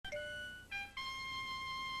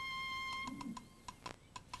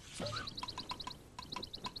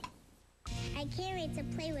can't wait to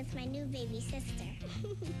play with my new baby sister.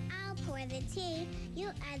 I'll pour the tea. You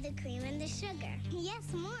add the cream and the sugar. Yes,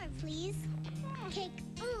 more, please. Cake.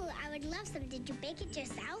 Ooh, I would love some. Did you bake it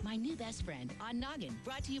yourself? My new best friend on Noggin,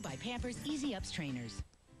 brought to you by Pampers Easy Ups Trainers.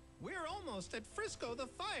 We're almost at Frisco the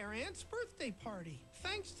Fire Ant's birthday party.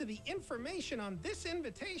 Thanks to the information on this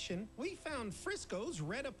invitation, we found Frisco's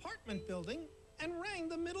red apartment building and rang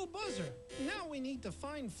the middle buzzer. Now we need to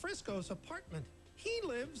find Frisco's apartment. He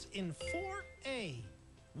lives in 4A.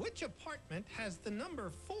 Which apartment has the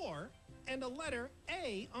number 4 and a letter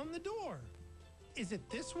A on the door? Is it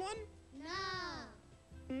this one? No.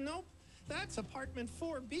 Nope, that's apartment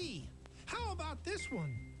 4B. How about this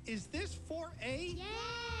one? Is this 4A? Yay!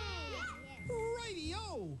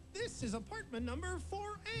 Radio! This is apartment number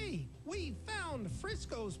 4A. We found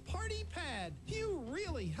Frisco's party pad. You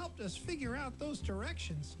really helped us figure out those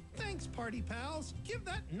directions. Thanks, party pals. Give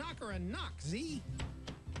that knocker a knock, Z.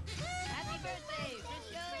 Happy birthday,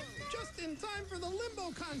 Frisco! Just in time for the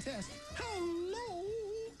limbo contest. How low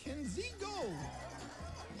can Z go?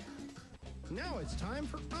 Now it's time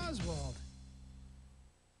for Oswald.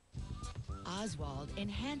 Oswald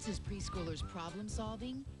enhances preschoolers'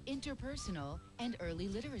 problem-solving, interpersonal, and early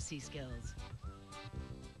literacy skills.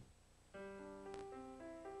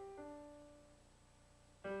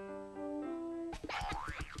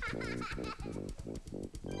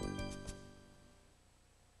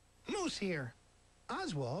 Moose here.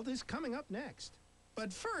 Oswald is coming up next.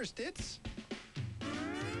 But first, it's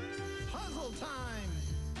puzzle time.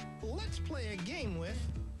 Let's play a game with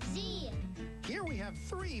Z. Here we have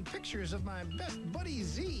 3 pictures of my best buddy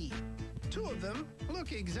Z. 2 of them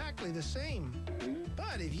look exactly the same.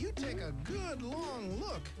 But if you take a good long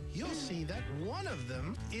look, you'll see that one of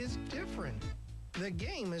them is different. The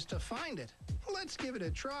game is to find it. Let's give it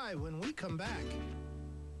a try when we come back.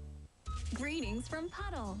 Greetings from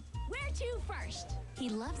Puddle. Where to first? He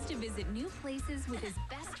loves to visit new places with his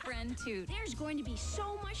best friend, Toot. There's going to be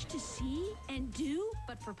so much to see and do.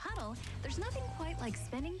 But for Puddle, there's nothing quite like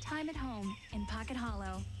spending time at home in Pocket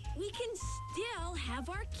Hollow. We can still have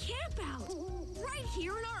our camp out right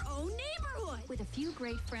here in our own neighborhood. With a few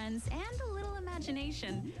great friends and a little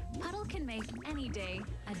imagination, Puddle can make any day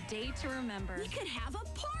a day to remember. We could have a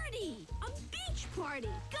party, a beach party.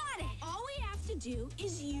 Got it. All we have to do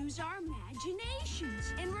is use our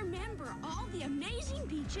imaginations and remember all the amazing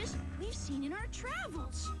beaches we've seen in our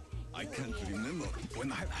travels. I can't remember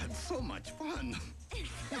when I've had so much fun.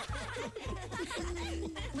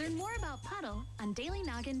 Learn more about Puddle on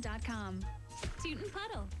dailynoggin.com. Toot and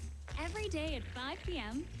Puddle, every day at 5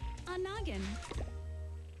 p.m. on Noggin.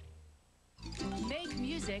 Make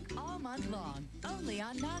music all month long, only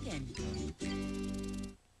on Noggin.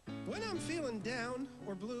 When I'm feeling down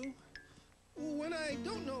or blue, when I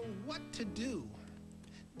don't know what to do,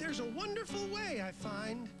 there's a wonderful way I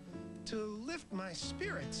find to lift my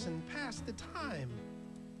spirits and pass the time.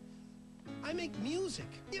 I make music,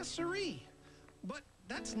 yes sirree, but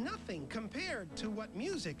that's nothing compared to what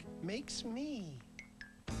music makes me.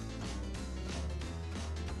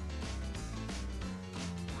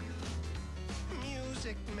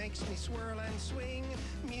 Music makes me swirl and swing.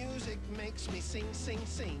 Music makes me sing, sing,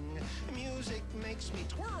 sing. Music makes me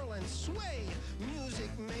twirl and sway. Music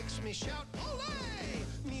makes me shout, olé!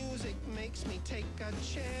 Music makes me take a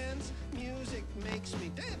chance. Music makes me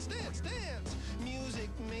dance, dance, dance. Music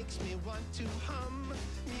makes me want to hum.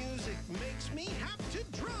 Music makes me have to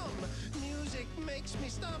drum. Music makes me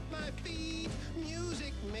stomp my feet.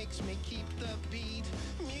 Music makes me keep the beat.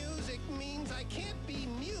 Music means I can't be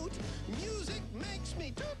mute. Music makes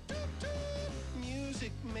me toot, toot, toot.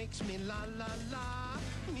 Music makes me la, la, la.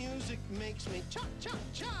 Music makes me cha, cha,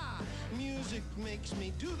 cha. Music makes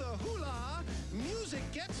me do the hula. Music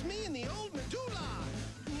gets me in the old medulla.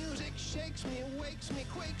 Music shakes me, wakes me,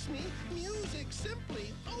 quakes me. Music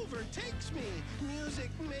simply overtakes me. Music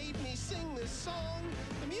made me sing this song.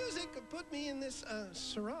 The music put me in this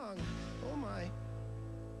sarong. Oh my.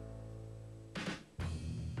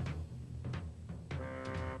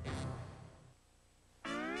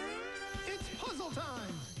 It's puzzle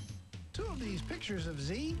time. 2 of these pictures of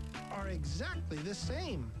Z are exactly the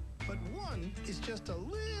same, but one is just a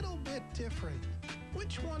little bit different.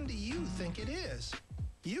 Which one do you think it is?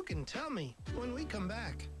 You can tell me when we come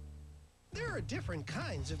back. There are different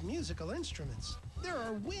kinds of musical instruments. There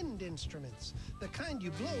are wind instruments, the kind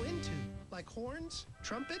you blow into, like horns,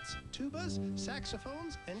 trumpets, tubas,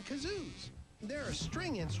 saxophones, and kazoos. There are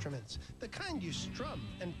string instruments, the kind you strum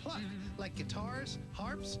and pluck, like guitars,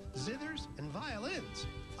 harps, zithers, and violins.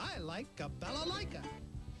 I like a balalaika.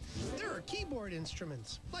 There are are keyboard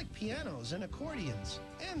instruments, like pianos and accordions.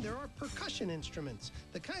 And there are percussion instruments,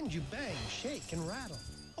 the kind you bang, shake, and rattle.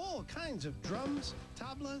 All kinds of drums,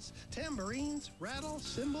 tablas, tambourines, rattle,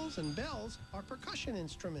 cymbals, and bells are percussion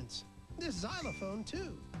instruments. There's xylophone,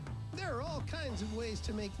 too. There are all kinds of ways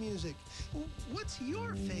to make music. What's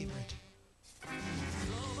your favorite?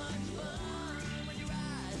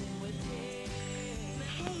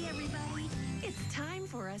 Hey, everybody. It's time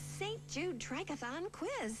for a St. Jude Triathlon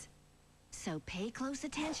quiz. So pay close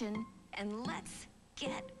attention and let's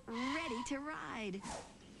get ready to ride.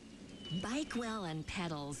 Bikewell and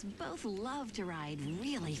Pedals both love to ride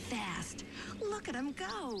really fast. Look at them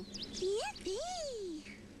go. Yippee!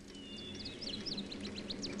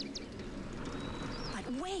 But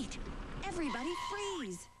wait, everybody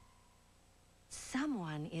freeze.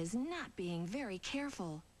 Someone is not being very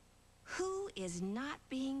careful. Who is not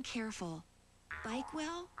being careful?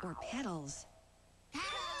 Bikewell or Pedals? Pedals!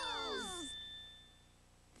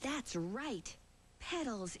 That's right.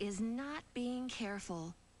 Pedals is not being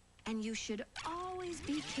careful. And you should always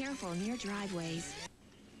be careful near driveways.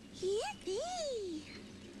 Yippee!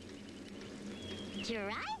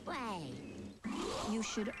 Driveway! You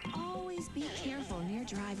should always be careful near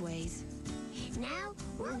driveways. Now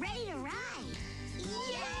we're ready to ride!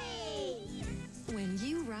 Yay! When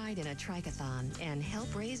you ride in a triathlon and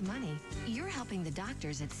help raise money, you're helping the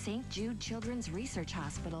doctors at St. Jude Children's Research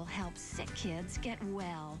Hospital help sick kids get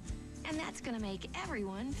well. And that's going to make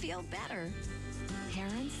everyone feel better.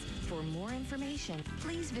 Parents, for more information,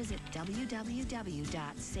 please visit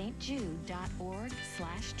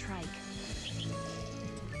www.stjude.org/trike.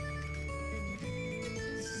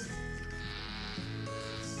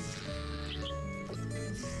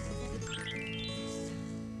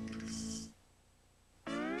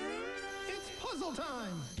 It's puzzle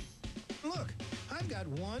time! Look, I've got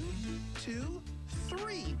 1, 2,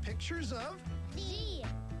 3 pictures of... Z!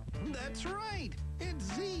 That's right! It's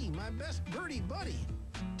Z, my best birdie buddy.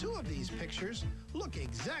 2 of these pictures look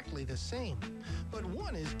exactly the same, but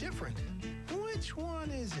one is different. Which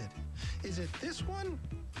one is it? Is it this one,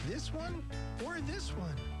 or this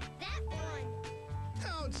one? That one!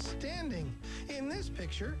 Outstanding! In this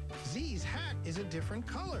picture, Z's hat is a different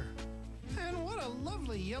color. And what a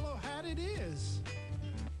lovely yellow hat it is!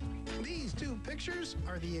 These 2 pictures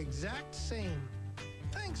are the exact same.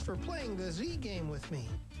 Thanks for playing the Z game with me.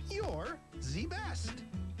 You're Z Best.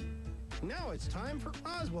 Now it's time for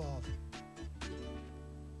Oswald.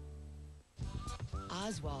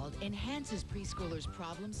 Oswald enhances preschoolers'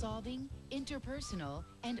 problem solving, interpersonal,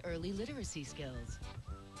 and early literacy skills.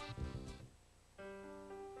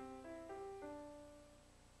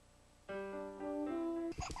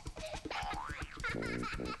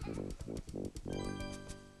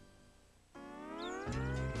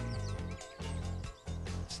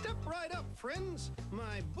 Step right up, friends.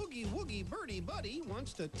 My boogie-woogie birdie buddy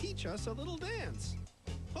wants to teach us a little dance.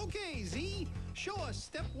 Okay, Z, show us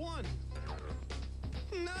step 1.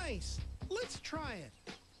 Nice. Let's try it.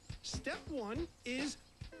 Step 1 is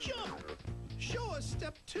jump. Show us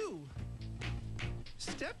step 2.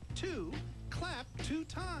 Step 2, clap 2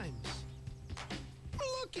 times.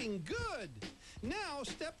 Looking good. Now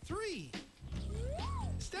step 3.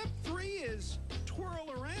 Step 3 is twirl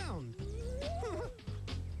around.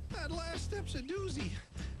 That last step's a doozy.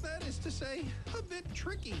 That is to say, a bit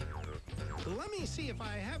tricky. Let me see if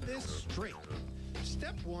I have this straight.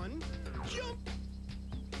 Step 1, jump.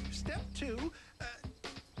 Step 2,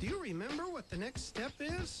 do you remember what the next step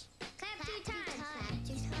is? Clap 2 times. Clap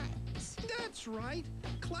 2 times. That's right,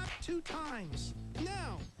 clap 2 times.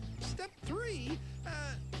 Now, step 3,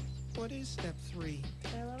 what is step 3?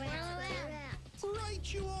 Twirl around.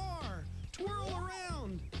 Right you are, twirl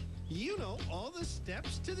around. You know all the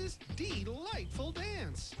steps to this delightful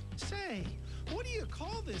dance. Say, what do you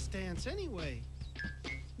call this dance anyway?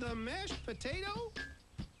 The mashed potato?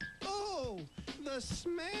 Oh, the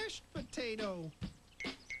smashed potato.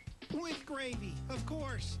 With gravy, of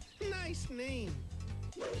course. Nice name.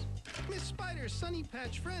 Miss Spider's Sunny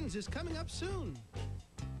Patch Friends is coming up soon.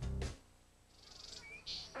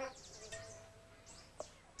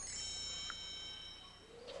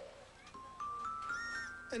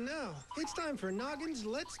 And now, it's time for Noggin's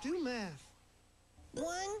Let's Do Math.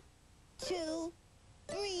 1, 2,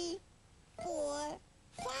 3, 4,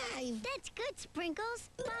 5. That's good, Sprinkles.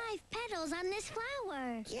 5 petals on this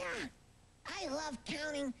flower. Yeah, I love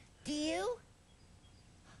counting. Do you?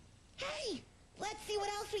 Hey, let's see what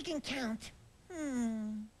else we can count.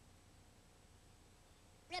 Ribbit.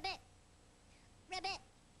 Ribbit.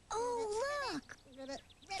 Oh, look. Ribbit.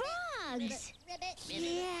 Frogs. Ribbit.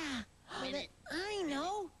 Yeah. Ribbit. I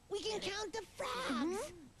know. We can count the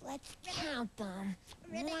frogs. Let's count them.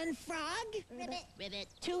 Ribbit. One frog. Ribbit. Ribbit.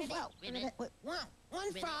 Two Ribbit. frogs. Ribbit.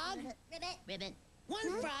 One frog. Ribbit. Ribbit.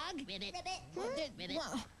 One frog. Ribbit. Ribbit. Ribbit.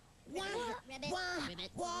 One. Ribbit.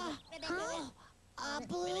 Ribbit. Huh?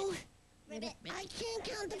 Blue. Ribbit. I can't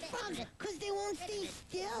count the frogs because they won't stay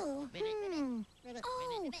still.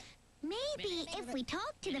 Oh, maybe if we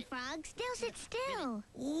talk to the frogs, they'll sit still.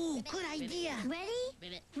 Ooh, good idea. Ready?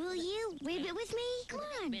 Ribbit. Will you ribbit with me? Come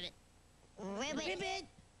on. Ribbit. Ribbit.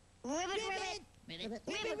 Ribbit. Ribbit. Ribbit. Ribbit. Ribbit.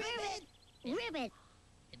 Ribbit. Ribbit.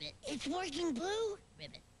 Ribbit. It's working, Blue.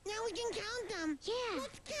 Ribbit. Now we can count them. Yeah.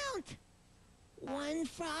 Let's count. One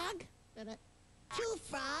frog. Two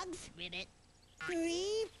frogs. Ribbit.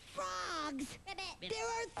 Three frogs. Ribbit. There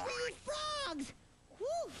are 3 frogs.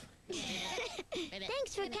 Whew. Ribbit.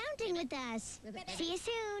 Thanks for counting with us. See you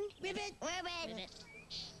soon. Ribbit. Ribbit. Ribbit.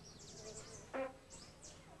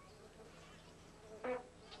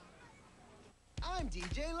 I'm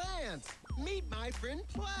DJ Lance. Meet my friend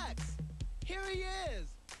Plex. Here he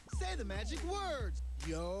is. Say the magic words.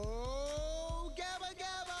 Yo, Gabba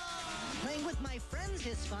Gabba. Playing with my friends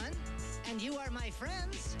is fun, and you are my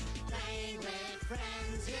friends. Playing with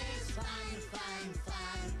friends is fun, fun,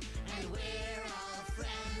 fun. And we're all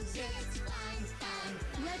friends, it's fun, fun.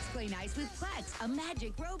 Let's play nice with Plex, a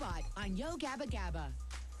magic robot on Yo Gabba Gabba.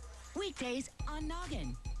 Weekdays on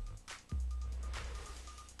Noggin.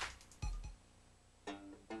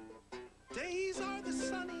 Days are the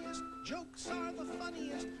sunniest, jokes are the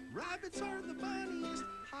funniest, rabbits are the bunniest,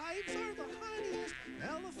 hives are the honeyest,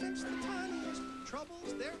 elephants the tiniest,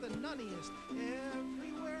 troubles they're the nunniest,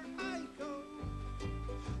 everywhere I go.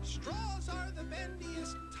 Straws are the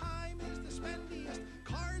bendiest, time is the spendiest,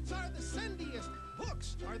 cards are the sendiest,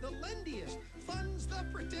 books are the lendiest, fun's the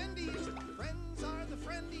pretendiest, friends are the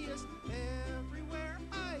friendiest, everywhere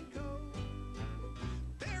I go.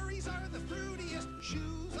 Berries are the fruitiest,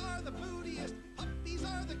 shoes are the bootiest, puppies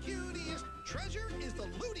are the cutiest, treasure is the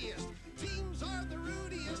lootiest, teams are the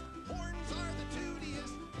rootiest, horns are the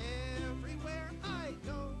tootiest, everywhere I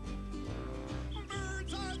go.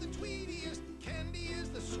 Birds are the tweetiest, candy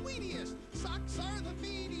is the sweetiest, socks are the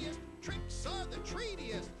beatiest, tricks are the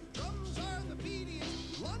treatiest, drums are the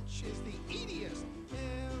beatiest, lunch is the eatiest,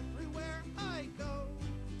 everywhere I go.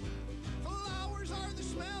 Flowers are the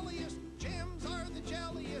smelliest, jams are the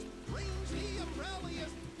jelliest, rain's the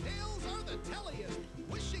umbrelliest, tails are the telliest,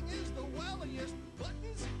 wishing is the welliest,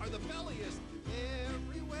 buttons are the belliest,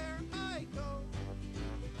 everywhere I go.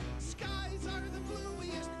 Skies are the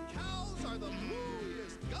bluiest, cows are the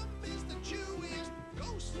mooiest, gum is the chewiest,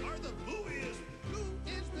 ghosts are the booiest, who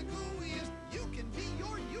is the gooiest, you can be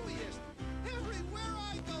your youiest, everywhere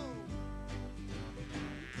I go.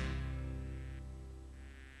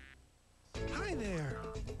 Hi there.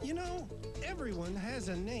 You know, everyone has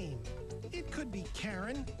a name. It could be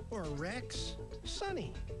Karen, or Rex,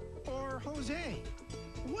 Sonny, or Jose.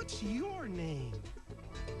 What's your name?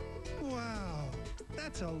 Wow,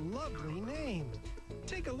 that's a lovely name.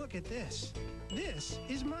 Take a look at this. This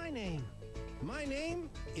is my name. My name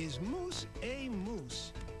is Moose A.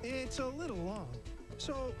 Moose. It's a little long,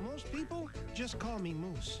 so most people just call me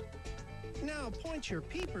Moose. Now point your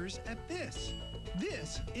peepers at this.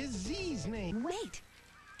 This is Z's name. Wait!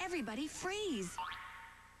 Everybody freeze!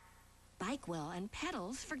 Bike Wheel and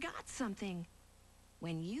Pedals forgot something.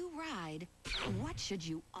 When you ride, what should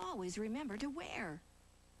you always remember to wear?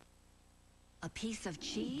 A piece of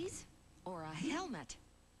cheese or a helmet?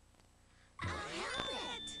 A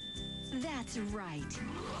helmet! That's right.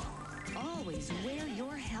 Always wear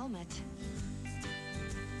your helmet.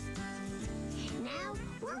 Now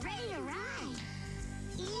we're ready to ride.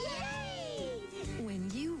 Yay! When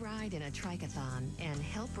you ride in a triathlon and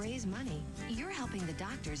help raise money, you're helping the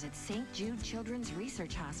doctors at St. Jude Children's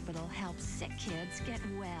Research Hospital help sick kids get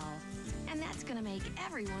well. And that's going to make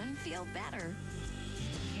everyone feel better.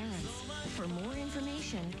 Parents, for more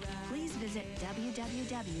information, please visit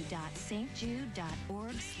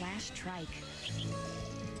www.stjude.org/trike.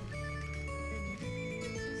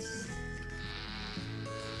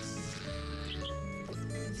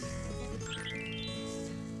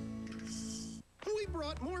 We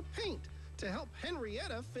brought more paint to help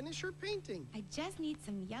Henrietta finish her painting. I just need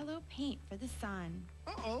some yellow paint for the sun.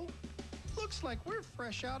 Uh-oh. Looks like we're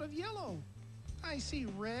fresh out of yellow. I see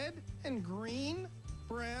red and green,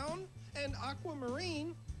 brown and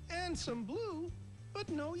aquamarine, and some blue, but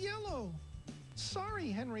no yellow.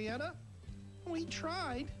 Sorry, Henrietta. We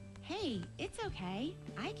tried. Hey, it's okay.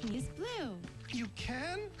 I can use blue. You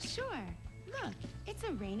can? Sure. Look, it's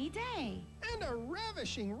a rainy day. And a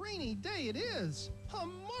ravishing rainy day it is. A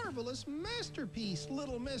marvelous masterpiece,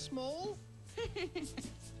 Little Miss Mole.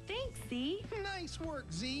 Thanks, Z. Nice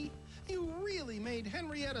work, Z. You really made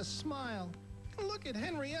Henrietta smile. Look at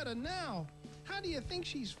Henrietta now. How do you think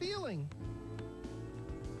she's feeling?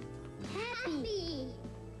 Happy.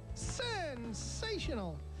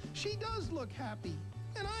 Sensational. She does look happy.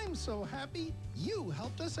 And I'm so happy you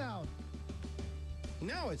helped us out.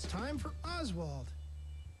 Now it's time for Oswald.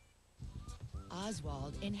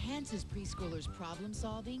 Oswald enhances preschoolers'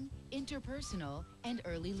 problem-solving, interpersonal, and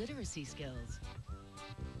early literacy skills.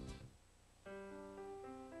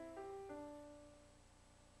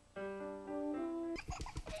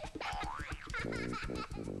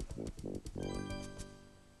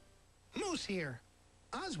 Moose here.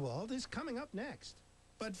 Oswald is coming up next.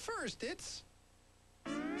 But first, it's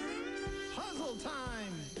puzzle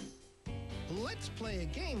time. Let's play a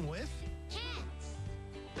game with Cats.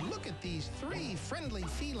 Look at these 3 friendly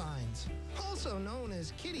felines, also known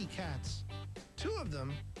as kitty cats. 2 of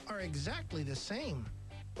them are exactly the same,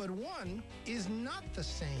 but one is not the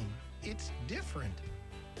same. It's different.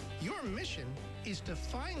 Your mission is to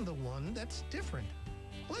find the one that's different.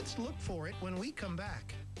 Let's look for it when we come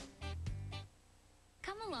back.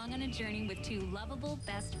 Come along on a journey with 2 lovable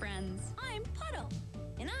best friends. I'm Puddle.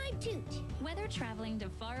 And I'm Toot. Whether traveling to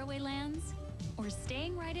faraway lands or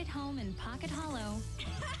staying right at home in Pocket Hollow,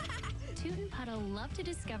 Toot and Puddle love to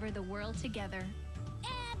discover the world together.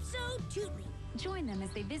 Absolutely. Join them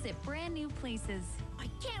as they visit brand new places, I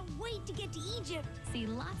can't wait to get to Egypt. see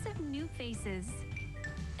lots of new faces,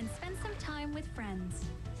 and spend some time with friends.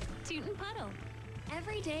 Toot and Puddle,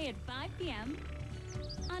 every day at 5 p.m.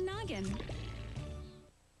 on Noggin.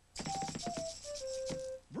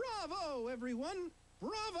 Bravo, everyone!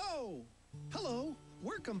 Bravo! Hello,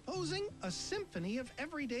 we're composing a symphony of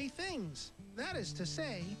everyday things. That is to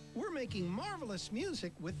say, we're making marvelous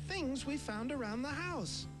music with things we found around the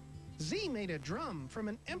house. Z made a drum from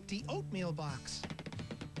an empty oatmeal box.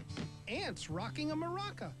 Ant's rocking a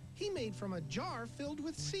maraca he made from a jar filled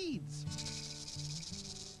with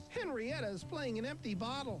seeds. Henrietta's playing an empty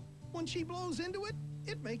bottle. When she blows into it,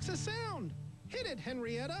 it makes a sound. Hit it,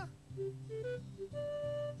 Henrietta.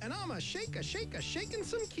 And I'm shaking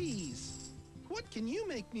some keys. What can you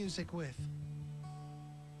make music with?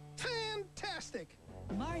 Fantastic!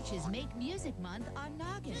 March is Make Music Month on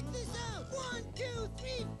Noggin. Check this out. 1, 2,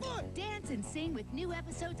 3, 4. Dance and sing with new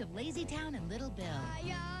episodes of Lazy Town and Little Bill.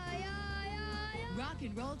 Rock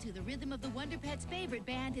and roll to the rhythm of the Wonder Pets' favorite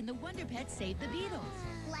band in the Wonder Pets Save the Beatles.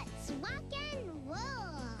 Let's rock and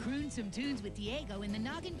roll. Croon some tunes with Diego in the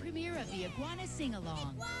Noggin premiere of the Iguana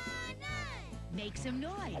Sing-Along. Make some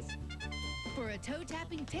noise for a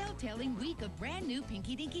toe-tapping, tail-telling week of brand new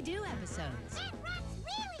Pinky Dinky Doo episodes. That rock's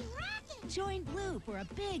really rocking. Join Blue for a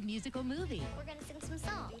big musical movie. We're gonna sing some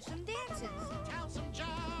songs. Some dances. Tell some jokes!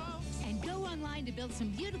 And go online to build some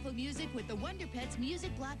beautiful music with the Wonder Pets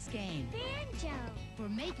Music Blocks game. Banjo. For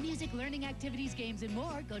Make Music learning activities, games, and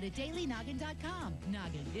more, go to dailynoggin.com.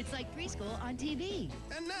 Noggin, it's like preschool on TV.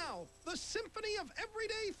 And now, the Symphony of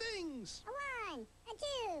Everyday Things. A 1, a 2,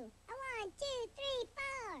 a 1, 2, 3, 4.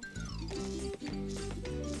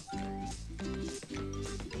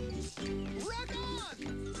 Rock on!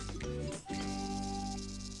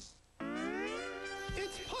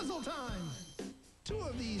 It's puzzle time! 2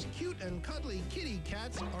 of these cute and cuddly kitty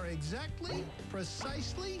cats are exactly,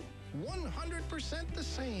 precisely, 100% the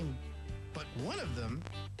same. But one of them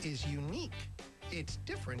is unique. It's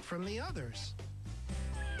different from the others.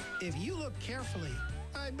 If you look carefully,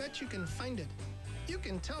 I bet you can find it. You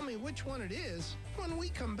can tell me which one it is when we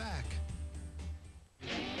come back.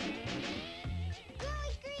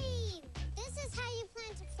 Glowy green. This is how you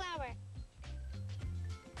plant a flower.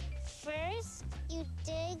 First, you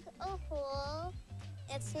dig a hole.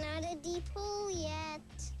 It's not a deep hole yet.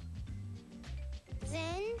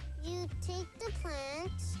 Then you take the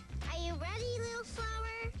plant. Are you ready, little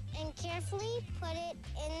flower? And carefully put it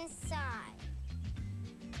inside.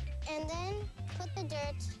 And then put the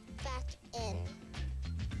dirt back in.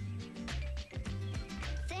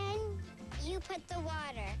 Then you put the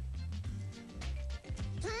water.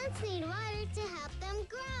 Plants need water to help them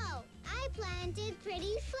grow. I planted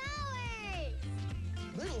pretty flowers.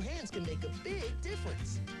 Little hands can make a big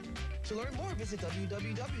difference. To learn more, visit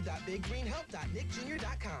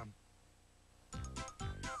www.biggreenhelp.nickjr.com.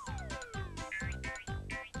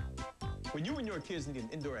 When you and your kids need an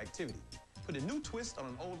indoor activity, put a new twist on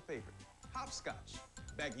an old favorite. Hopscotch,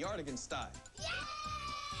 backyardigan style. Yay!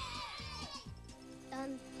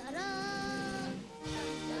 Dun, da, da. Dun,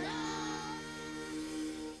 da, da.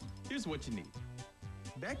 Here's what you need.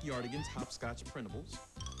 Backyardigans hopscotch printables,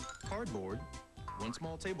 cardboard, 1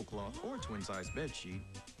 small tablecloth or twin-size bed sheet,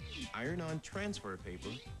 iron-on transfer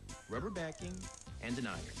paper, rubber backing, and an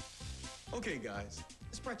iron. Okay, guys,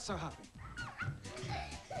 let's practice our hopping.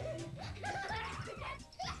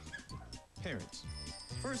 Parents,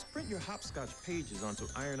 first print your hopscotch pages onto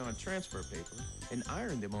iron-on transfer paper and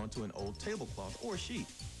iron them onto an old tablecloth or sheet.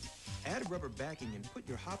 Add rubber backing and put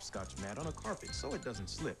your hopscotch mat on a carpet so it doesn't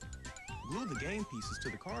slip. Glue the game pieces to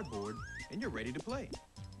the cardboard and you're ready to play.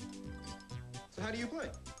 So how do you play?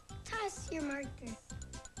 Toss your marker.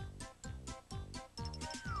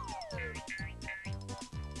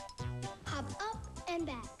 Hop up and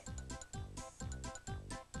back.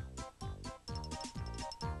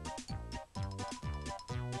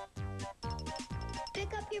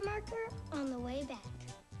 Pick up your marker on the way back.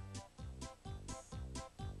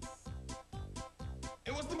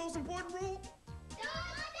 And what's the most important rule?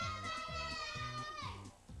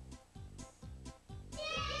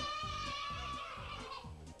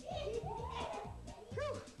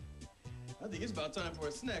 I think it's about time for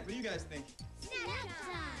a snack. What do you guys think? Snack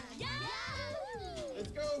time! Yahoo! Let's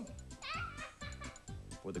go!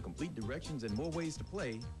 For the complete directions and more ways to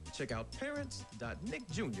play, check out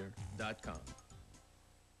parents.nickjr.com.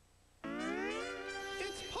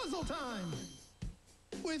 It's puzzle time!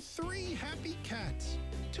 With 3 happy cats.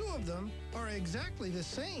 2 of them are exactly the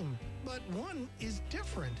same, but one is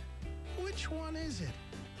different. Which one is it?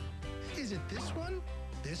 Is it this one,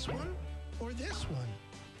 or this one?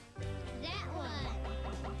 That one.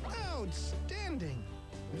 Outstanding!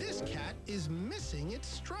 This cat is missing its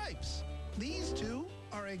stripes. These 2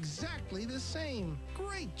 are exactly the same.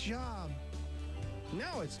 Great job!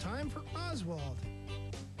 Now it's time for Oswald.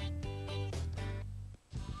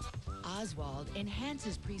 Oswald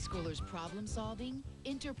enhances preschoolers' problem-solving,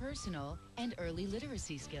 interpersonal, and early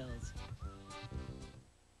literacy skills.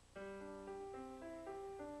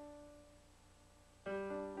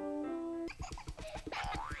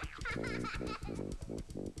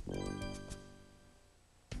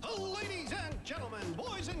 Ladies and gentlemen,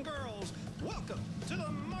 boys and girls, welcome to the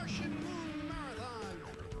Martian Moon Marathon.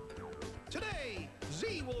 Today,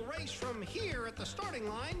 Z will race from here at the starting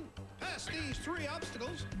line, past these 3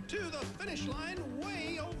 obstacles, to the finish line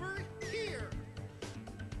way over here.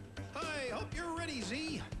 I hope you're ready,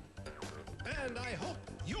 Z. And I hope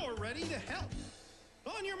you're ready to help.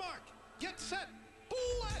 On your mark, get set,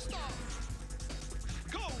 blast off.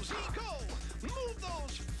 Go, Z, go. Move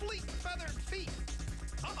those fleet feathered feet.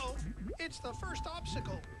 Uh-oh, it's the first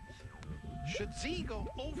obstacle. Should Z go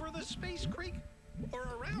over the space creek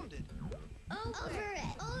or around it? Over it.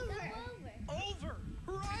 Over,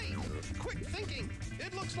 right. Quick thinking.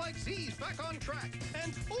 It looks like Z's back on track.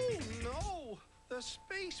 And, oh no, the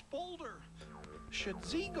space boulder. Should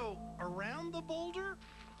Z go around the boulder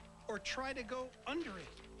or try to go under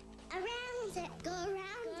it? Around it. Go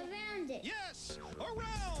around it. Yes,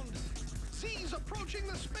 around. Z's approaching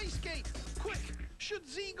the space gate. Quick, should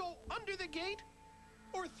Z go under the gate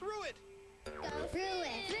or through it? Go through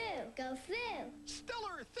it. Go through.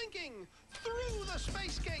 Stellar thinking. Through the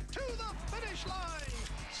space gate to the finish line.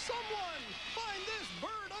 Someone find this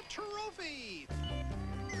bird a trophy.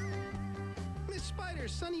 Miss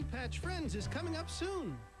Spider's Sunny Patch Friends is coming up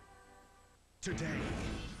soon. Today,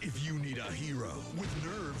 if you need a hero with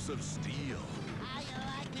nerves of steel, How you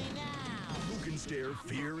like me now? who can stare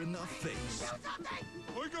fear in the face,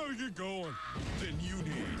 I gotta get going, then you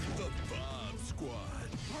need the Bob Squad.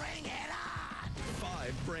 Bring it on!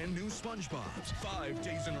 5 brand new SpongeBobs, 5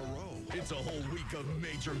 days in a row. It's a whole week of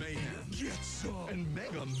major mayhem. Get some. And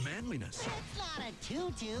mega manliness. It's not a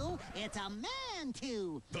tutu, it's a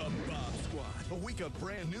man-tu. The Bob Squad, a week of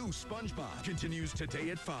brand new SpongeBob, continues today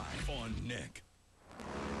at 5 on Nick.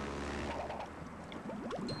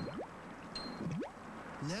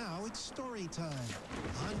 Now it's story time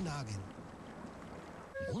on Noggin.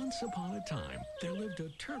 Once upon a time, there lived a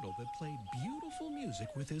turtle that played beautiful music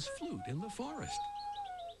with his flute in the forest.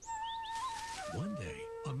 One day,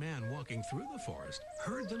 a man walking through the forest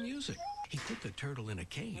heard the music. He put the turtle in a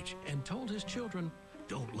cage and told his children,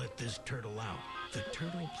 "Don't let this turtle out." The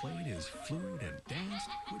turtle played his flute and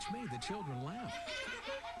danced, which made the children laugh.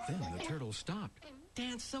 Then the turtle stopped.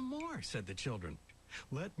 "Dance some more," said the children.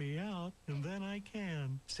 "Let me out, and then I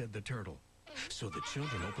can," said the turtle. So the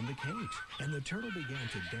children opened the cage, and the turtle began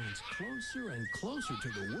to dance closer and closer to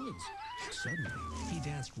the woods. Suddenly, he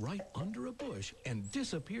danced right under a bush and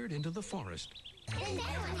disappeared into the forest. And then what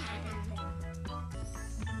happened?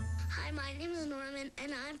 Hi, my name is Norman,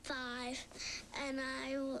 and I'm 5. And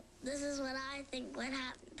this is what I think would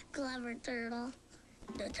happen to Clever Turtle.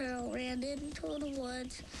 The turtle ran into the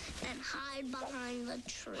woods and hid behind the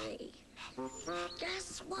tree.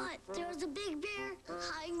 Guess what? There was a big bear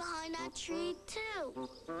hiding behind that tree, too.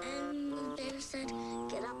 And the bear said,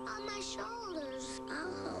 "Get up on my shoulders.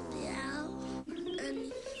 I'll help you out."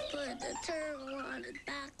 And put the turtle on its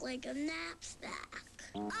back like a knapsack.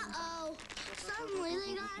 Uh-oh. Suddenly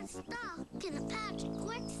they got stuck in a patch of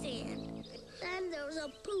quicksand. Then there was a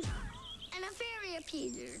poof, and a fairy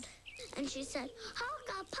appeared. And she said,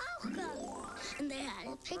 "Hoka poka." And they had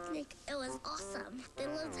a picnic. It was awesome. They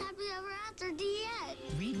lived happy ever after, the end.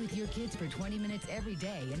 Read with your kids for 20 minutes every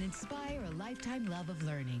day and inspire a lifetime love of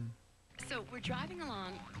learning. So we're driving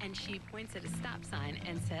along, and she points at a stop sign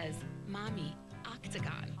and says, "Mommy,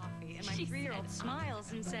 octagon." And my 3-year-old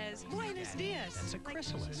smiles and says, "Buenos dias." That's a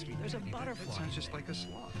chrysalis. There's a butterfly. It sounds just like a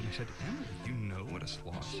sloth. And I said, "Emily, you know what a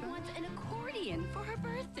sloth She sounds?" wants an accordion for her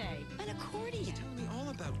birthday. An accordion. Tell me all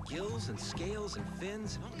about gills and scales and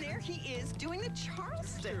fins. There he is doing the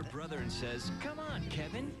Charleston. Their brother and says, "Come on,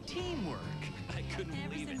 Kevin, teamwork." I couldn't Ever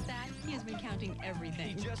believe since it. that, he has been counting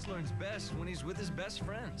everything. He just learns best when he's with his best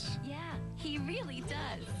friends. Yeah, he really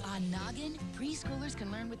does. On Noggin, preschoolers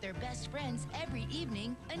can learn with their best friends every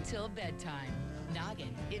evening until bedtime.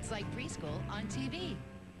 Noggin, it's like preschool on TV.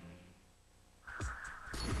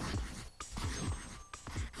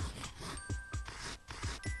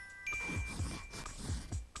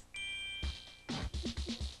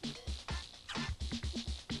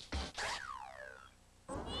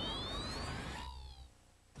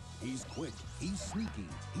 He's quick, he's sneaky,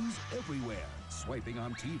 he's everywhere. Swiping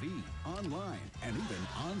on TV, online, and even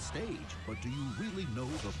on stage. But do you really know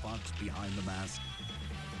the fox behind the mask?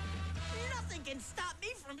 Nothing can stop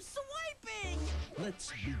me from swiping!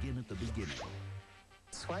 Let's begin at the beginning.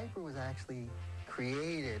 Swiper was actually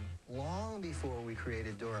created long before we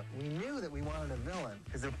created Dora. We knew that we wanted a villain,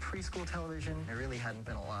 because of preschool television, there really hadn't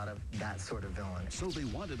been a lot of that sort of villain. So they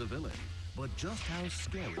wanted a villain, but just how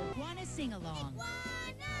scary? Iguana Sing-Along.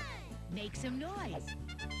 Make some noise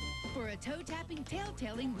for a toe-tapping,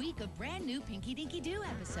 tail-telling week of brand new Pinky Dinky Doo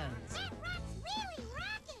episodes. That rock's really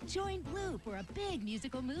rocking. Join Blue for a big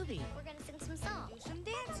musical movie. We're gonna sing some songs, do some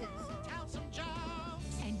dances, tell some jokes.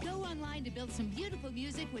 And go online to build some beautiful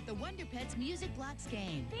music with the Wonder Pets Music Blocks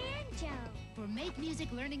game. Banjo. For Make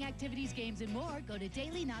Music learning activities, games, and more, go to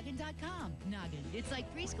dailynoggin.com. Noggin, it's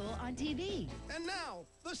like preschool on TV. And now,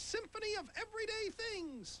 the Symphony of Everyday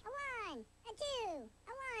Things. A 1, a 2,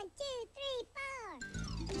 a 1, 2, 3, 4.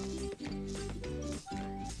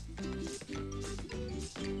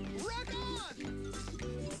 Rock on!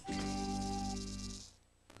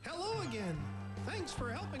 Hello again. Thanks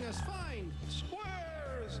for helping us find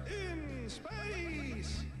squares in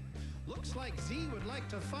space. Looks like Z would like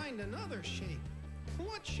to find another shape.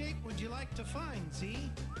 What shape would you like to find,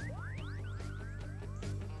 Z?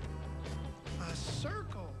 A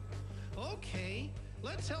circle. Okay,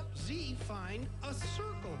 let's help Z find a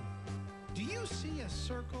circle. Do you see a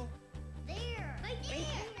circle? There. Right there.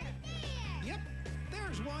 Right there. Yep,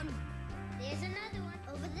 there's one. There's another one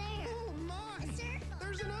over there. Oh my! A circle.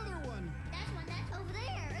 There's another one. That's one that's over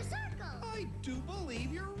there. A circle. I do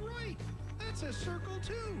believe you're right. That's a circle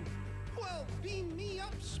too. Well, beam me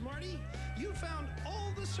up, Smarty. You found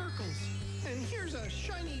all the circles. And here's a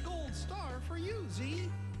shiny gold star for you, Z.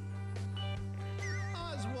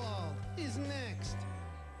 Oswald is next.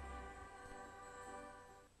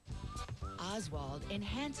 Oswald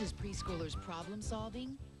enhances preschoolers'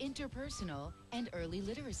 problem-solving, interpersonal, and early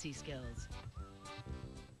literacy skills.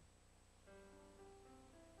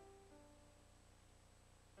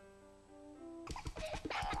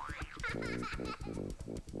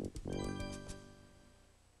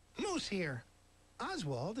 Moose here.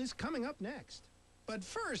 Oswald is coming up next. But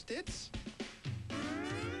first, it's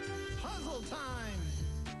puzzle time.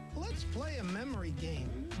 Let's play a memory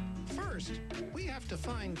game. First, we have to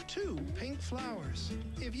find 2 pink flowers.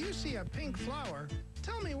 If you see a pink flower,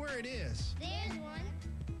 tell me where it is. There's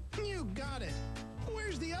one. You got it.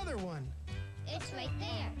 Where's the other one? It's right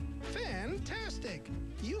there. Fantastic!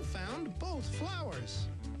 You found both flowers.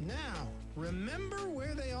 Now, remember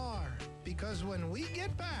where they are, because when we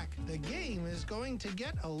get back, the game is going to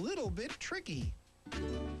get a little bit tricky.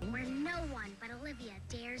 Where no one but Olivia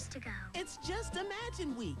dares to go. It's just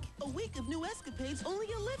Imagine Week. A week of new escapades only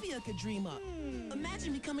Olivia could dream up.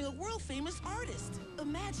 Imagine becoming a world-famous artist.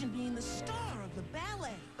 Imagine being the star of the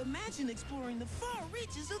ballet. Imagine exploring the far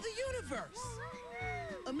reaches of the universe.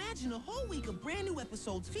 Imagine a whole week of brand new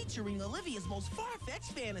episodes featuring Olivia's most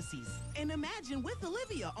far-fetched fantasies. And imagine with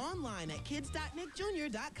Olivia online at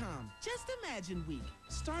kids.nickjr.com. Just Imagine Week,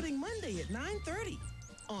 starting Monday at 9:30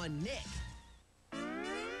 on Nick.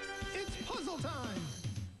 It's puzzle time!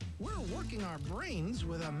 we're working our brains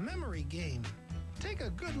with a memory game. Take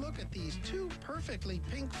a good look at these two perfectly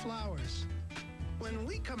pink flowers. When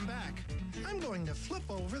we come back, I'm going to flip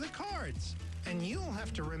over the cards, and you'll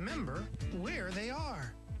have to remember where they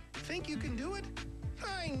are. Think you can do it?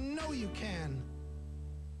 I know you can.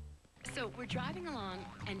 So we're driving along,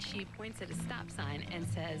 and she points at a stop sign and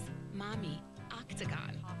says, Mommy,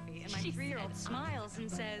 octagon. And my 3-year-old smiles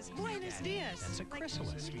and says, Buenos dias. That's a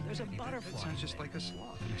chrysalis. There's a butterfly. That sounds just like a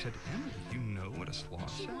sloth. And I said, Emily, you know what a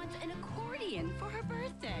sloth She sounds? wants an accordion for her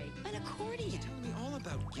birthday. An accordion. Telling me all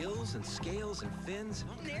about gills and scales and fins.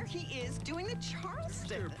 There he is doing the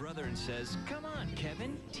Charleston. Her brother and says, come on,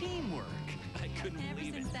 Kevin, teamwork. I couldn't Ever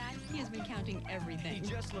believe since it. that, he has been counting everything. He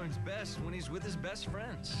just learns best when he's with his best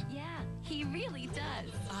friends. Yeah, he really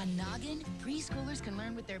does. On Noggin, preschoolers can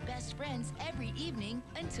learn with their best friends every evening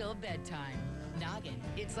until bedtime. Noggin,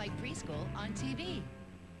 it's like preschool on TV.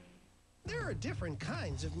 There are different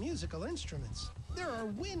kinds of musical instruments. There are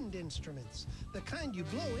wind instruments, the kind you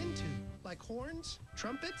blow into, like horns,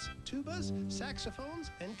 trumpets, tubas,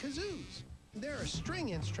 saxophones, and kazoos. There are string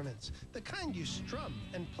instruments, the kind you strum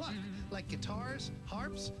and pluck, like guitars,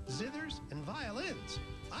 harps, zithers, and violins.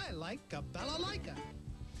 I like a balalaika.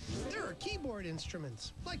 There are keyboard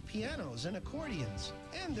instruments, like pianos and accordions.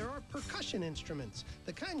 And there are percussion instruments,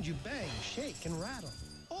 the kind you bang, shake, and rattle.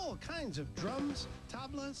 All kinds of drums,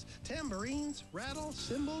 tablas, tambourines, rattles,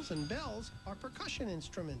 cymbals, and bells are percussion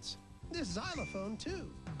instruments. There's xylophone,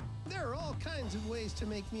 too. There are all kinds of ways to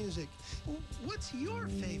make music. What's your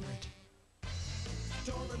favorite?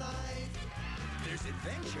 Dora Life. There's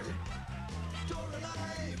adventure. Dora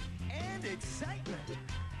Life. And excitement.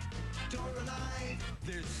 Dora Life.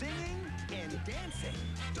 There's singing and dancing.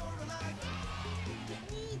 Dora Life.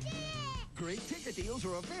 We did it! Great ticket deals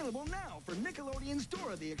are available now for Nickelodeon's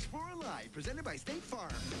Dora the Explorer Live, presented by State Farm.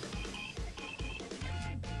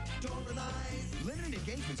 Dora Life. Limited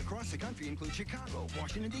engagements across the country include Chicago,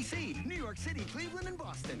 Washington, D.C., New York City, Cleveland, and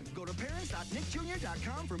Boston. Go to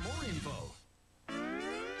parents.nickjr.com for more info.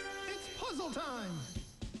 It's puzzle time!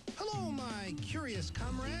 Hello, my curious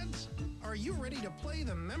comrades. Are you ready to play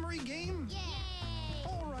the memory game? Yay!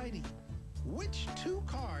 Alrighty. Which two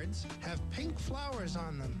cards have pink flowers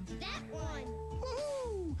on them? That one!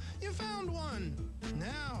 Woohoo! You found one!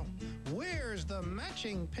 Now, where's the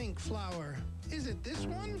matching pink flower? Is it this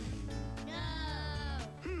one?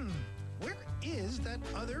 No! Where is that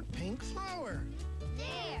other pink flower?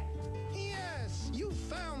 There! Yes, you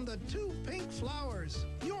found the two pink flowers.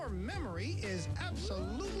 Your memory is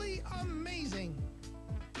absolutely amazing.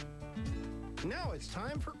 Now it's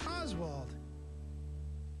time for Oswald.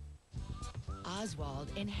 Oswald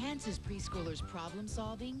enhances preschoolers' problem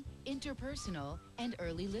solving, interpersonal, and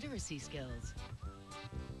early literacy skills.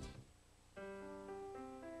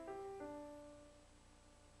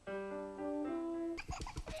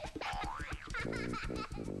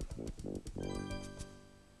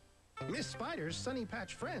 Miss Spider's Sunny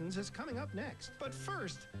Patch Friends is coming up next. But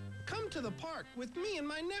first, come to the park with me and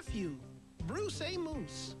my nephew, Bruce A.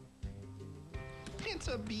 Moose. It's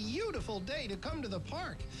a beautiful day to come to the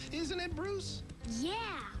park, isn't it, Bruce?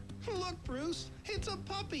 Yeah! Look, Bruce, it's a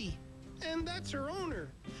puppy. And that's her owner,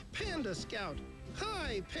 Panda Scout.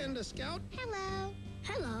 Hi, Panda Scout. Hello.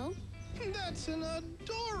 Hello. That's an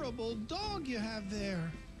adorable dog you have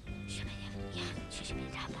there.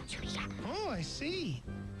 Oh, I see.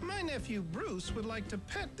 My nephew Bruce would like to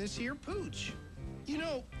pet this here pooch. You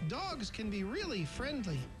know, dogs can be really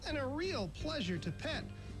friendly and a real pleasure to pet,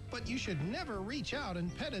 but you should never reach out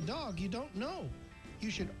and pet a dog you don't know. You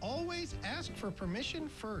should always ask for permission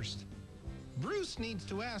first. Bruce needs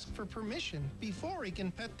to ask for permission before he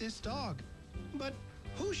can pet this dog. But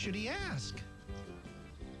who should he ask?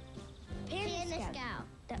 Panda Scout,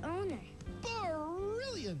 the owner.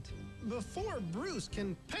 Brilliant! Before Bruce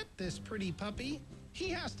can pet this pretty puppy, he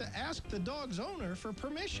has to ask the dog's owner for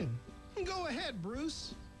permission. Go ahead,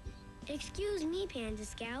 Bruce. Excuse me, Panda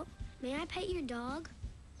Scout. May I pet your dog?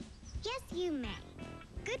 Yes, you may.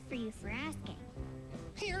 Good for you for asking.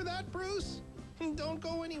 Hear that, Bruce? Don't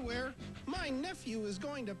go anywhere. My nephew is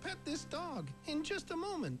going to pet this dog in just a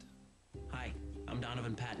moment. Hi, I'm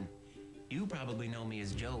Donovan Patton. You probably know me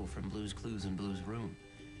as Joe from Blue's Clues and Blue's Room.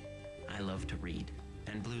 I love to read,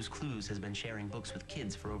 and Blue's Clues has been sharing books with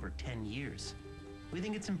kids for over 10 years. We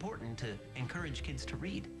think it's important to encourage kids to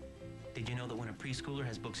read. Did you know that when a preschooler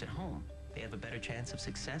has books at home, they have a better chance of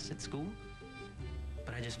success at school?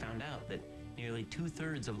 But I just found out that nearly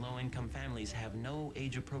 2/3 of low-income families have no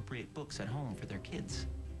age-appropriate books at home for their kids.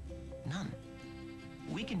 None.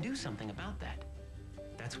 We can do something about that.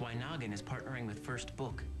 That's why Noggin is partnering with First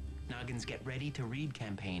Book. Noggin's Get Ready to Read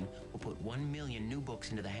campaign will put 1 million new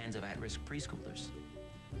books into the hands of at-risk preschoolers.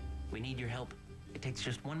 We need your help. It takes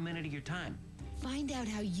just 1 minute of your time. Find out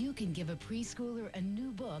how you can give a preschooler a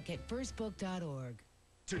new book at firstbook.org.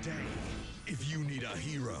 Today, if you need a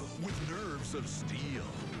hero with nerves of steel,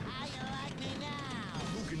 How you like me now?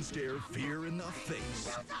 who can stare fear in the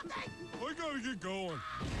face, I gotta get going.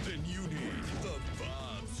 then you need the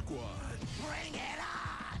Bob Squad. Bring it on!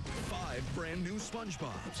 5 brand new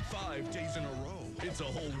SpongeBobs, 5 days in a row. It's a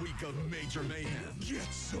whole week of major mayhem, get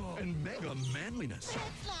some, and mega manliness.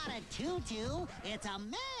 It's not a tutu, it's a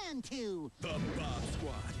man-tu. The Bob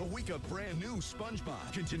Squad, a week of brand new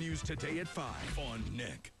SpongeBob, continues today at 5 on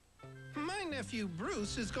Nick. My nephew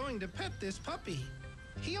Bruce is going to pet this puppy.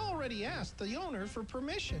 He already asked the owner for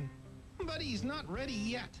permission, but he's not ready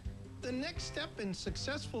yet. The next step in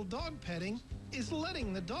successful dog petting is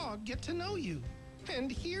letting the dog get to know you.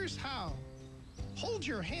 And here's how. Hold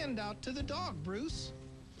your hand out to the dog, Bruce.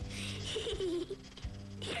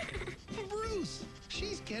 Bruce,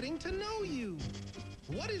 she's getting to know you.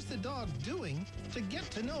 What is the dog doing to get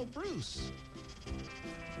to know Bruce?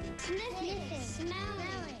 Sniffing.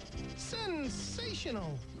 Smelling.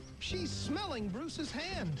 Sensational! She's smelling Bruce's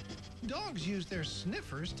hand. Dogs use their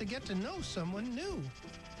sniffers to get to know someone new.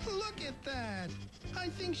 Look at that! I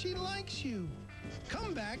think she likes you.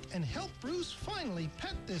 Come back and help Bruce finally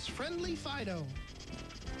pet this friendly Fido.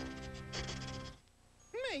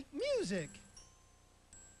 Make music!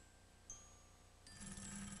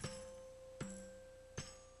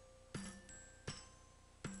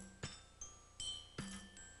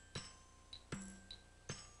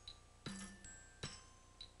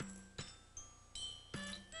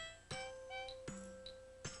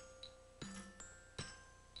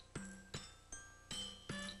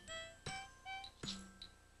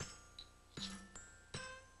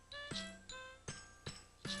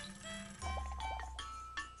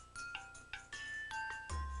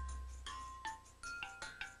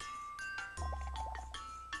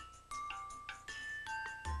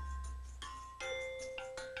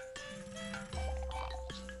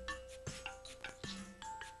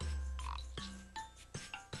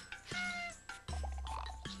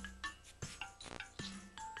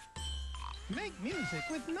 Make music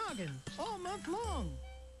with Noggin all month long.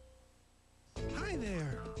 Hi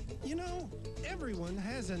there. You know, everyone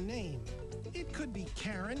has a name. It could be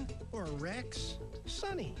Karen or Rex,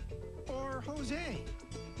 Sonny, or Jose.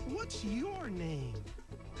 What's your name?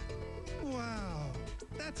 Wow,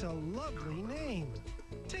 that's a lovely name.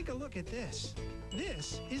 Take a look at this.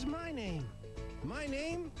 This is my name. My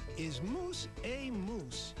name is Moose A.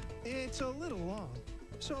 Moose. It's a little long,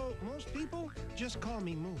 so most people just call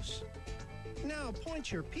me Moose. Now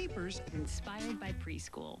point your peepers. Inspired by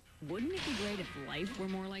preschool. Wouldn't it be great if life were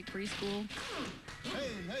more like preschool?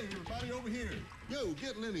 Hey, everybody over here. Yo,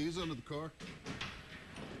 get Lenny. He's under the car.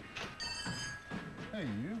 Hey,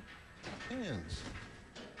 you. Hands.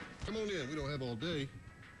 Come on in. We don't have all day.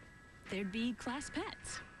 There'd be class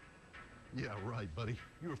pets. Yeah, right, buddy.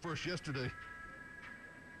 You were first yesterday.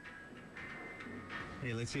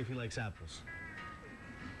 Hey, let's see if he likes apples.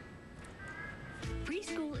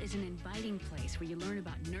 Preschool is an inviting place where you learn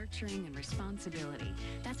about nurturing and responsibility.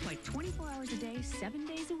 That's why 24 hours a day, 7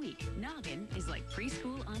 days a week, Noggin is like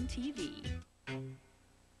preschool on TV.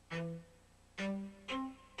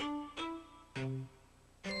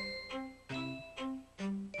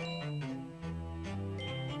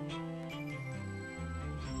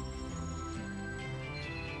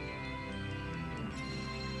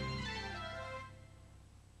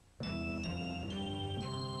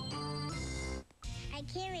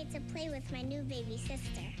 I can't wait to play with my new baby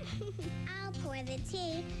sister. I'll pour the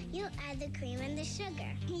tea, you add the cream and the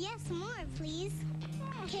sugar. Yes, more, please.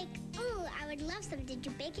 Cake. Ooh, I would love some. Did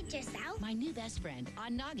you bake it yourself? My new best friend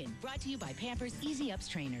on Noggin, brought to you by Pampers Easy Ups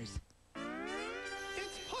Trainers.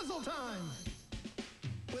 It's puzzle time!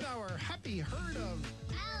 With our happy herd of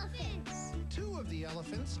elephants. 2 of the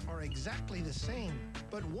elephants are exactly the same,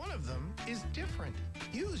 but one of them is different.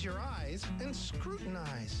 Use your eyes and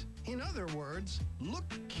scrutinize. In other words, look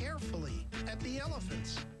carefully at the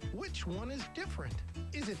elephants. Which one is different?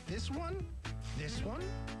 Is it this one,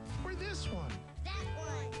 or this one? That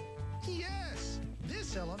one. Yes!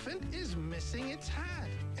 This elephant is missing its hat,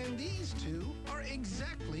 and these 2 are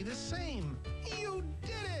exactly the same. You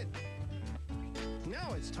did it!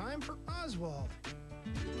 Now it's time for Oswald.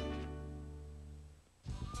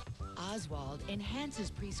 Oswald enhances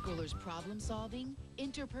preschoolers' problem solving,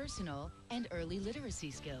 interpersonal, and early literacy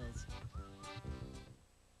skills.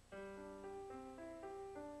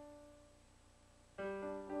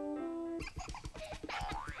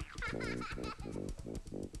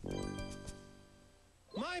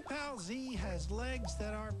 has legs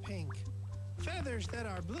that are pink, feathers that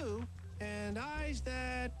are blue, and eyes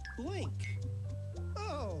that blink.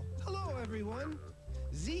 Oh, hello everyone.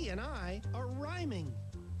 Z and I are rhyming.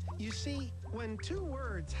 You see, when two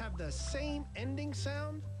words have the same ending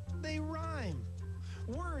sound, they rhyme.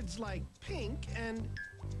 Words like pink and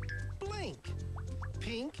blink.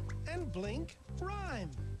 Pink and blink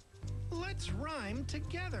rhyme. Let's rhyme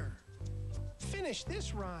together. Finish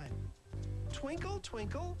this rhyme. Twinkle,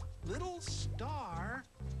 twinkle, little star,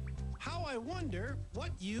 how I wonder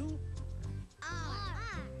what you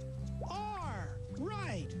are.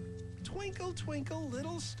 Right. Twinkle, twinkle,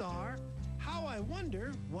 little star, how I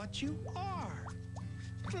wonder what you are.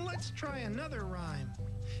 Let's try another rhyme.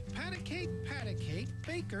 Pat a cake,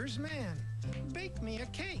 baker's man. Bake me a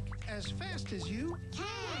cake as fast as you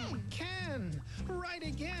can. Right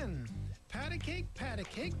again. Pat a cake,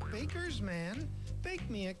 baker's man. Bake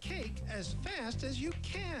me a cake as fast as you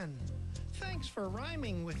can. Thanks for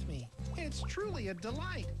rhyming with me. It's truly a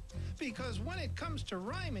delight. Because when it comes to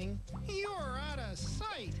rhyming, you're out of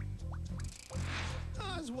sight.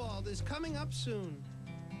 Oswald is coming up soon.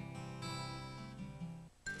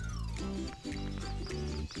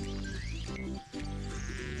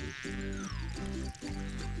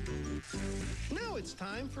 Now it's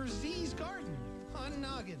time for Z's Garden on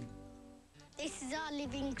Noggin. This is our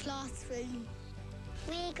living classroom.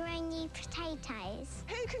 We're growing new potatoes.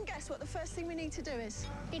 Who can guess what the first thing we need to do is?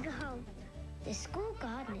 Dig a hole. The school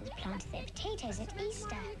gardeners planted their potatoes at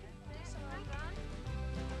Easter.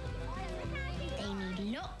 They need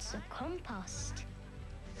lots of compost.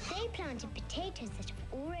 They planted potatoes that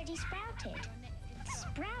have already sprouted. The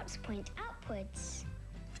sprouts point upwards.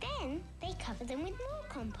 Then they cover them with more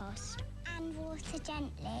compost. And water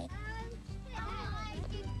gently.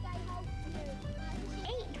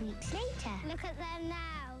 8 weeks later. Look at them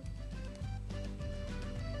now.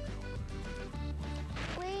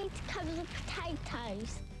 We need to cover the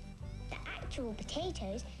potatoes. The actual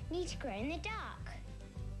potatoes need to grow in the dark.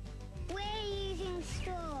 We're using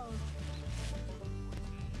straw.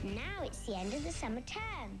 Now it's the end of the summer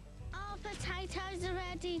term. Our potatoes are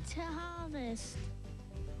ready to harvest.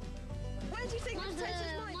 Where do you think the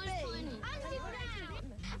potatoes might be?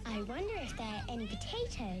 I wonder if there are any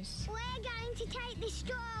potatoes. We're going to take the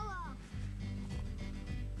straw off.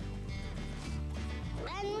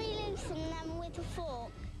 Then we loosen them with a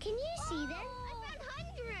fork. Can you see them? I found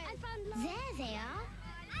hundreds. I found lots. There they are.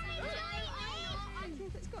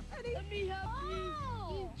 It's got any. Let me help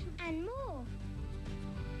you. And more.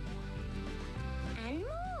 And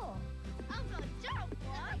more. I've got a jump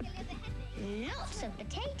one. Lots of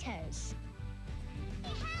potatoes.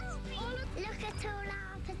 Look at all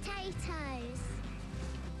our potatoes.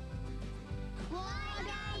 Why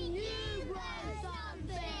don't you grow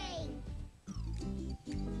something?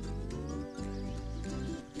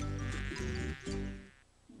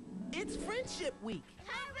 It's Friendship Week.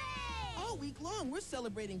 Hooray! All week long, we're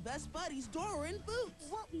celebrating best buddies Dora and Boots.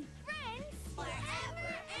 We'll be friends forever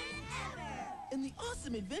and ever. And the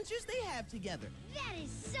awesome adventures they have together. That is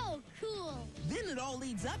so cool. Then it all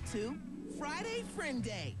leads up to Friday Friend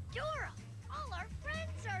Day. Dora, all our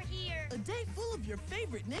friends are here. A day full of your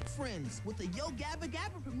favorite Nick friends with a Yo Gabba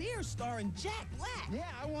Gabba premiere starring Jack Black. Yeah,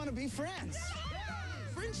 I want to be friends.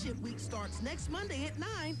 Friendship Week starts next Monday at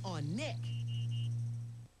 9 on Nick.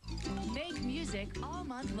 Make music all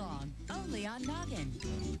month long, only on Noggin.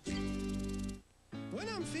 When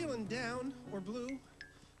I'm feeling down or blue,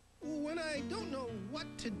 when I don't know what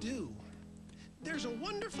to do, there's a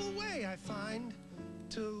wonderful way I find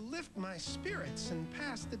to lift my spirits and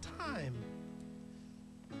pass the time.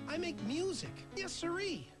 I make music, yes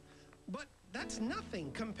sirree, but that's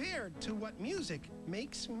nothing compared to what music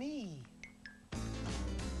makes me.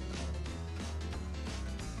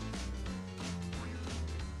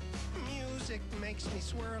 Music makes me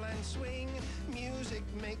swirl and swing. Music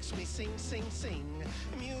makes me sing, sing, sing.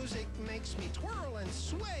 Music makes me twirl and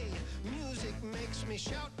sway. Music makes me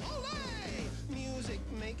shout, olé! Music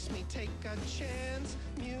makes me take a chance.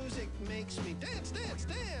 Music makes me dance, dance,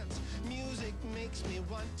 dance. Music makes me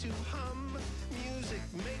want to hum. Music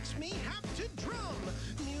makes me have to drum.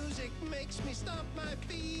 Music makes me stomp my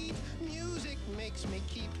feet. Music makes me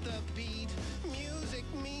keep the beat. Music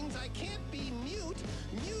means I can't be mute.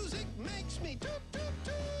 Music makes me toot, toot,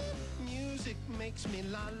 toot. Music makes me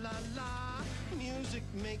la, la, la. Music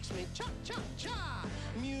makes me cha, cha, cha.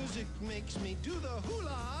 Music makes me do the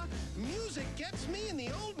hula. Music gets me in the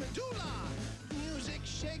old medulla. Music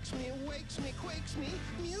shakes me, wakes me, quakes me.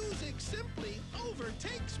 Music simply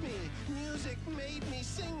overtakes me. Music made me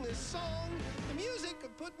sing this song. The music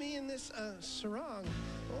put me in this sarong.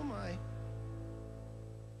 Oh my.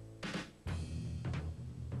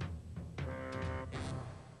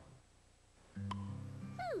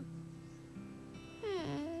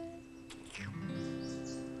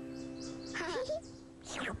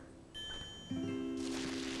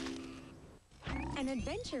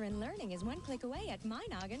 adventure in learning is one click away at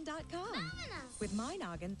mynoggin.com. With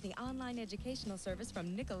MyNoggin, the online educational service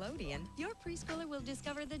from Nickelodeon, your preschooler will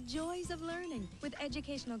discover the joys of learning with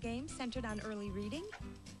educational games centered on early reading,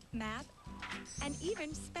 math, and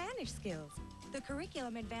even Spanish skills. The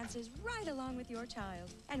curriculum advances right along with your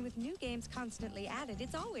child. And with new games constantly added,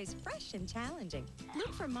 it's always fresh and challenging.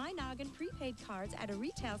 Look for MyNoggin prepaid cards at a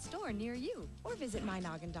retail store near you. Or visit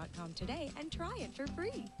mynoggin.com today and try it for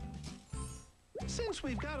free. Since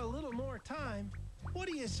we've got a little more time, what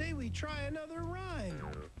do you say we try another rhyme?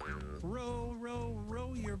 Row, row,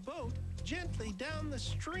 row your boat gently down the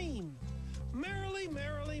stream. Merrily,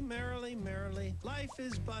 merrily, merrily, merrily, life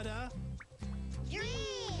is but a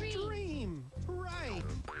dream. Right.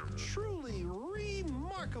 Truly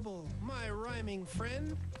remarkable, my rhyming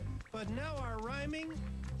friend. But now our rhyming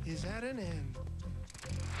is at an end.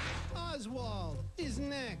 Oswald is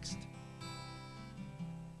next.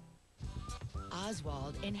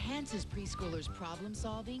 Oswald enhances preschoolers'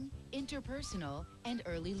 problem-solving, interpersonal, and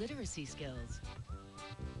early literacy skills.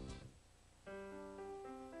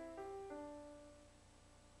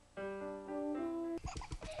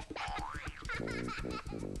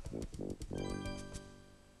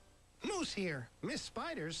 Moose here. Miss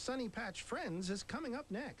Spider's Sunny Patch Friends is coming up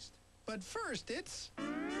next. But first, it's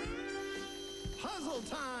puzzle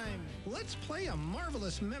time. Let's play a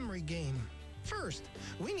marvelous memory game. First,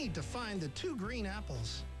 we need to find the 2 green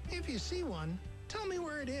apples. If you see one, tell me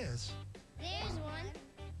where it is. There's one.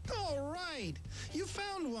 All right, you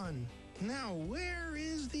found one. Now, where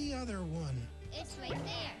is the other one? It's right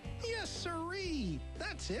there. Yes, sirree.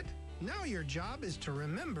 That's it. Now your job is to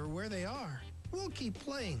remember where they are. We'll keep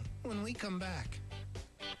playing when we come back.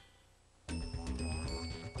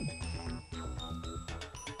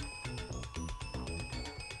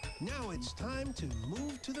 Now it's time to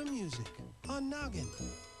move to the music on Noggin.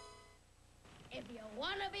 If you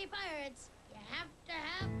want to be pirates, you have to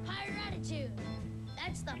have pirate attitude.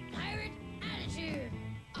 That's the pirate attitude.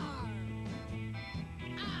 Arr!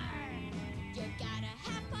 Arr! You gotta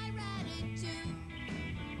have pirate attitude.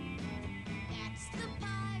 That's the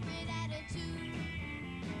pirate attitude.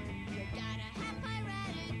 You gotta have pirate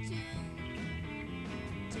attitude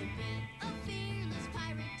to be a fearless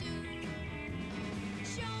pirate dude.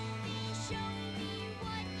 Show me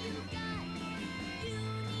what you got. You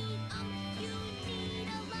need a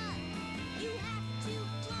lot. You have to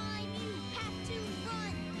climb, you have to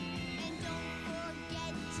run, and don't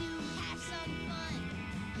forget to have some fun.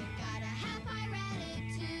 You gotta have pirate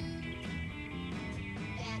attitude.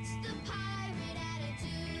 That's the pirate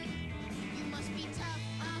attitude. You must be tough,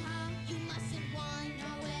 you mustn't run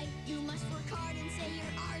away. You must work hard and say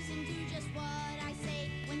you're ours and do just what I say.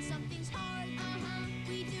 When something's hard,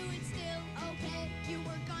 we do it still, okay. You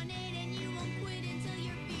work on it and you won't quit until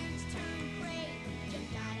your fears turn gray. You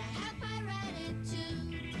gotta have pirate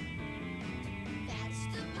attitude. That's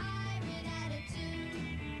the pirate attitude.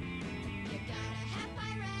 You gotta have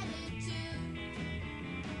pirate attitude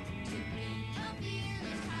to be a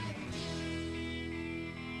fearless pirate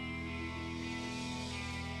dude.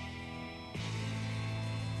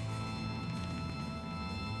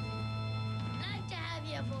 Like to have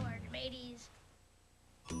you aboard, mateys.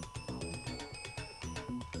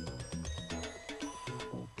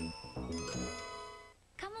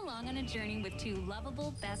 Come along on a journey with 2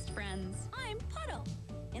 lovable best friends. I'm Puddle.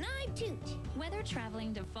 And I'm Toot. Whether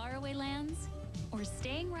traveling to faraway lands or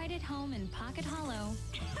staying right at home in Pocket Hollow,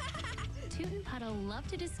 Toot and Puddle love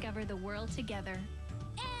to discover the world together.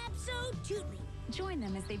 Absolutely. Join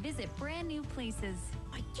them as they visit brand new places,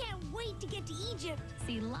 I can't wait to get to Egypt.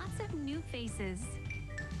 see lots of new faces,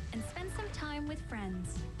 and spend some time with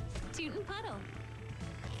friends. Toot and Puddle.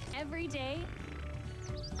 Every day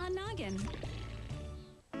on Noggin.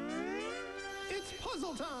 It's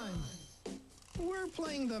puzzle time. We're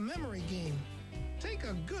playing the memory game. Take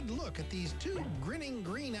a good look at these 2 grinning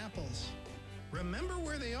green apples. Remember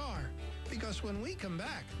where they are, because when we come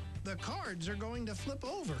back, the cards are going to flip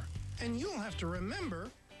over, and you'll have to remember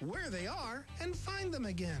where they are and find them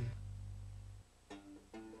again.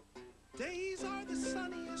 Days are the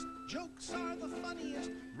sunniest, jokes are the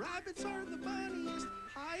funniest, rabbits are the bunniest,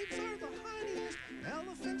 hives are the honeyest,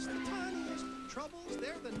 elephants the tiniest, troubles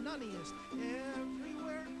they're the nunniest,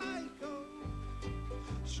 everywhere I go.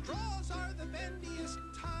 Straws are the bendiest,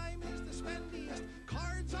 time is the spendiest,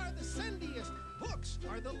 cards are the sendiest, books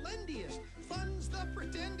are the lendiest, fun's the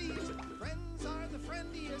pretendiest, friends are the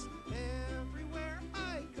friendiest, everywhere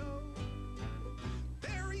I go.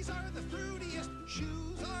 Berries are the fruitiest,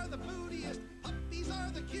 shoes are the bootiest, puppies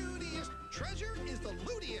are the cutiest, treasure is the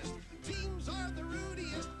lootiest, teams are the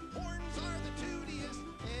rudiest, horns are the tootiest,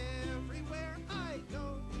 everywhere I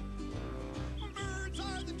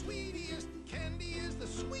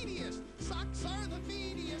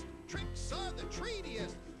the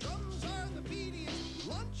treatiest. Drums are the beatiest.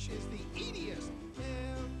 Lunch is the eatiest.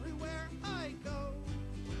 Everywhere I go.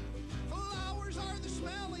 Flowers are the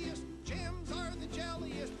smelliest. Jams are the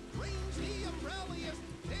jelliest. Rain's the umbrelliest.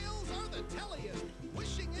 Tails are the telliest.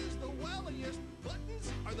 Wishing is the welliest.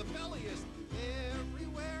 Buttons are the belliest.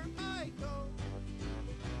 Everywhere I go.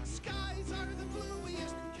 Skies are the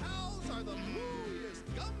bluiest. Cows are the mooiest.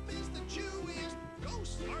 Gum is the chewiest.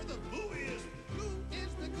 Ghosts are the booiest. Goo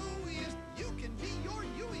is the gooiest. You can be your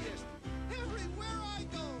youiest. Everywhere I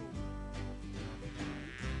go.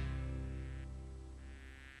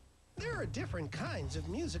 There are different kinds of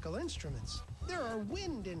musical instruments. There are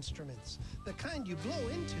wind instruments, the kind you blow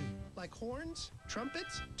into, like horns,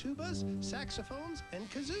 trumpets, tubas, saxophones, and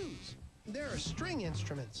kazoos. There are string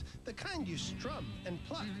instruments, the kind you strum and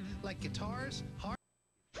pluck, like guitars, harps.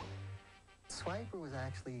 Swiper was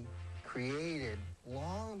actually created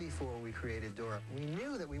long before we created Dora. We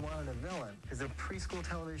knew that we wanted a villain, because of preschool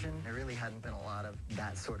television, there really hadn't been a lot of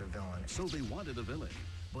that sort of villain. So they wanted a villain,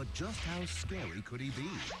 but just how scary could he be?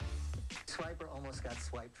 Swiper almost got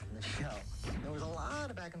swiped from the show. There was a lot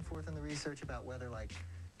of back and forth in the research about whether, like,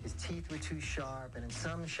 his teeth were too sharp, and in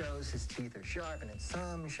some shows his teeth are sharp, and in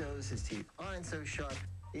some shows his teeth aren't so sharp.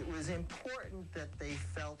 It was important that they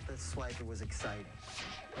felt that Swiper was exciting.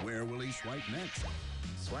 Where will he swipe next?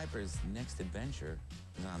 Swiper's next adventure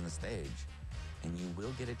is on the stage, and you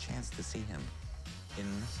will get a chance to see him in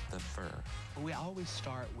the fur. We always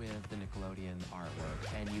start with the Nickelodeon artwork,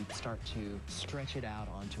 and you start to stretch it out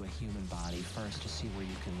onto a human body first to see where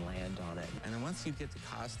you can land on it. And then once you get the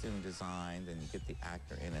costume designed and you get the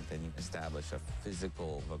actor in it, then you establish a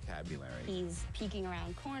physical vocabulary. He's peeking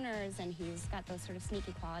around corners, and he's got those sort of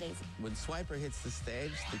sneaky qualities. When Swiper hits the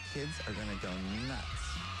stage, the kids are going to go nuts.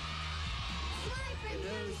 Swiper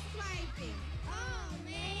goes swiping. Oh,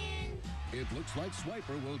 man. It looks like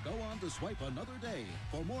Swiper will go on to swipe another day.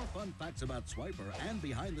 For more fun facts about Swiper and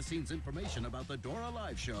behind-the-scenes information about the Dora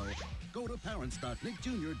Live Show, go to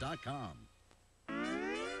parents.nickjr.com.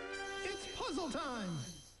 It's puzzle time!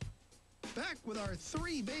 Back with our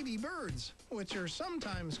 3 baby birds, which are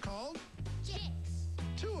sometimes called Chicks.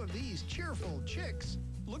 2 of these cheerful chicks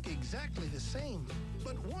look exactly the same,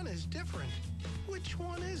 but one is different. Which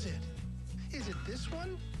one is it? Is it this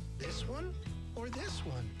one, or this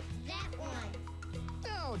one? That one.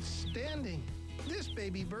 Outstanding! This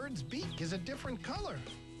baby bird's beak is a different color.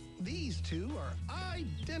 These 2 are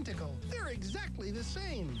identical. They're exactly the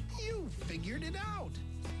same. You figured it out.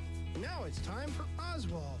 Now it's time for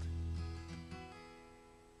Oswald.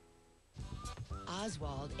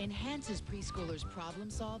 Oswald enhances preschoolers'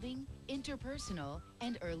 problem-solving, interpersonal,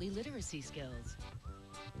 and early literacy skills.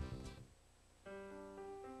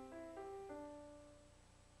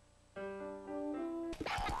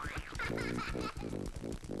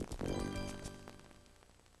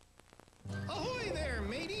 Ahoy there,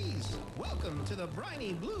 mateys! Welcome to the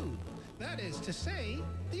briny blue. That is to say,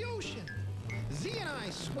 the ocean. Z and I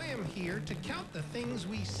swam here to count the things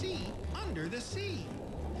we see under the sea.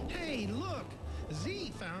 Hey, look!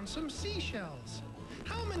 Z found some seashells.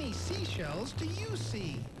 How many seashells do you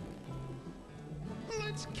see?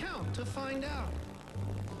 Let's count to find out.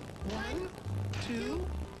 1, 2,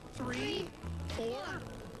 3, 4.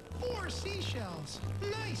 4 seashells.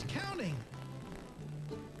 Nice counting.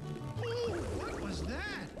 Ooh, what was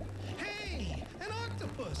that? Hey, an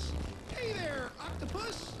octopus. Hey there,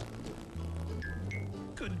 octopus.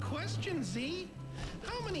 Good question, Z.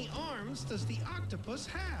 How many arms does the octopus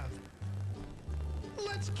have?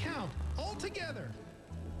 Let's count all together.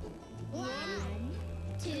 1,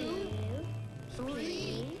 2,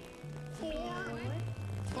 3, 4,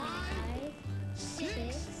 5,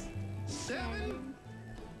 6, 7,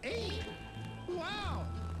 8. Wow,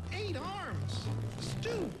 8 arms.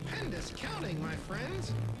 Stupendous counting, my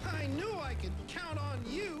friends. I knew I could count on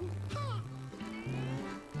you. Huh.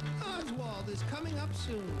 Oswald is coming up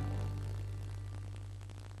soon.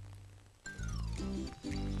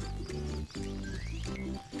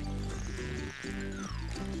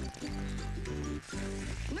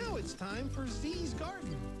 Now it's time for Z's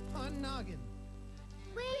Garden on Noggin.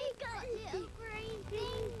 We got little green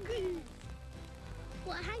things.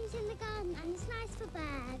 What hangs in the garden and is nice for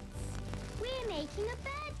birds? We're making a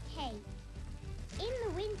bird cake. In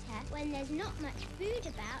the winter, when there's not much food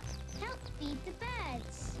about, help feed the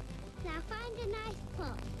birds. Now find a nice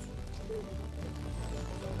pot.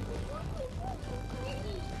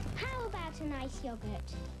 How about a nice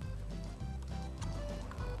yogurt?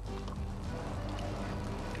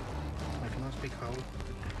 Make a nice big hole.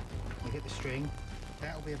 You get the string.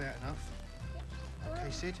 That'll be about enough. Okay,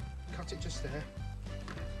 Sid, cut it just there.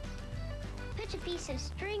 Put a piece of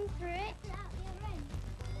string through it.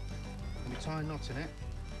 And we tie a knot in it.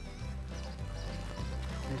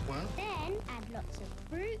 There's one. Then add lots of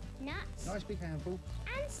fruit, nuts, Nice big handful.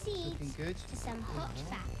 and seeds Looking good. to some hot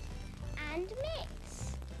fat. And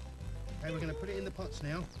mix. Okay, we're going to put it in the pots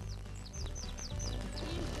now.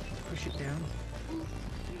 Push it down.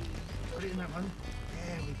 Put it in that one.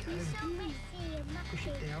 There we go. It's so messy and mucky. Push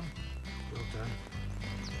it down. Well done.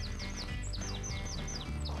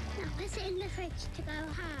 Now put it in the fridge to go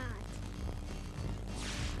hard.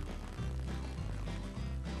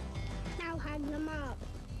 Now hang them up.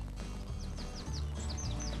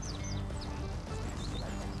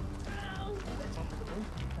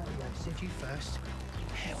 There we go. Said you first.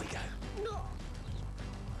 Here we go. No.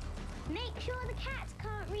 Make sure the cats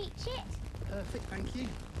can't reach it. Perfect, thank you.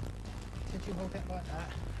 Said you hold that like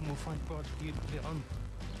that, and we'll find a barge for you to put it on.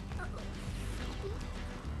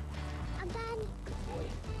 And then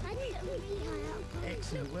I need it really high up.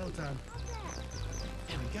 Excellent, well done.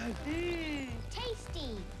 There we go. Mmm,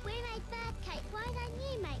 tasty. We made bird cake. Why don't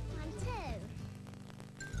you make one too?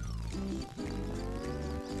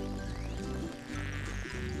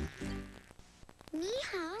 Ni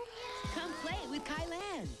hao. Come play with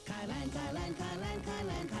Kylan. Kylan, Kylan, Kylan,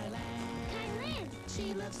 Kylan, Kylan. Kylan.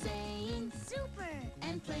 She loves saying Super.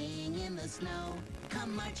 and playing in the snow.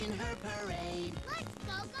 Come march in her parade. Let's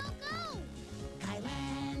go, go, go.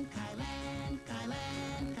 Kylan, Kylan,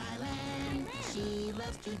 Kylan, Kylan. She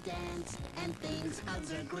loves to dance and thinks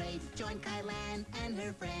hugs are great. Join Kylan and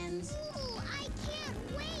her friends. Ooh, I can't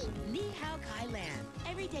wait. Ni hao Kylan.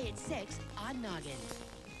 Every day at 6 on Noggin.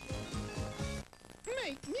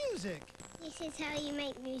 Make music! This is how you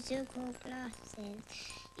make musical glasses.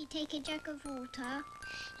 You take a jug of water,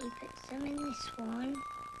 you put some in this one,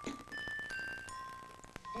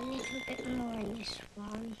 a little bit more in this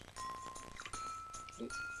one, a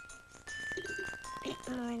bit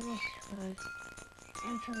more in this one,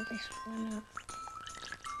 and fill this one up.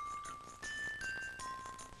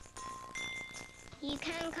 You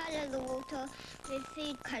can colour the water with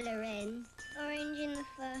food colouring. Orange in the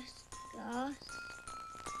first glass,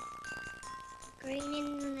 green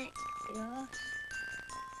in the next glass,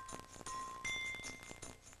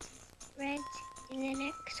 red in the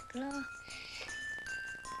next glass,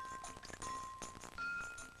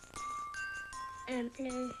 and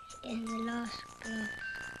blue in the last glass.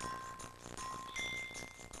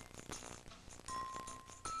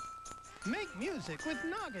 Make music with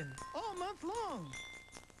Noggin all month long.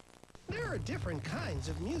 There are different kinds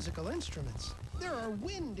of musical instruments. There are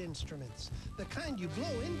wind instruments, the kind you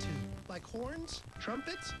blow into, like horns,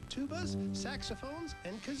 trumpets, tubas, saxophones,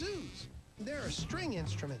 and kazoos. There are string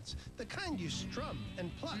instruments, the kind you strum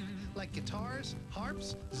and pluck, like guitars,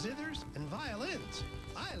 harps, zithers, and violins.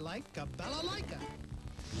 I like a balalaika.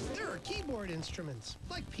 There are keyboard instruments,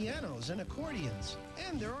 like pianos and accordions.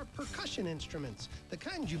 And there are percussion instruments, the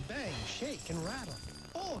kind you bang, shake, and rattle.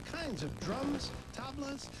 All kinds of drums,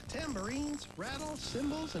 tablas, tambourines, rattles,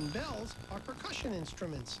 cymbals, and bells are percussion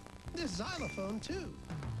instruments. There's xylophone, too.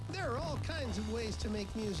 There are all kinds of ways to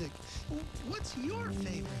make music. What's your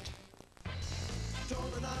favorite?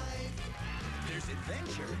 Dora Life. There's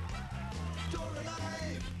adventure. Dora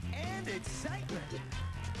Life. And excitement.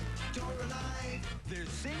 Dora Life. There's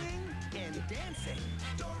singing and dancing.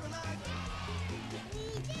 Dora Life.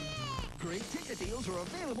 Great ticket deals are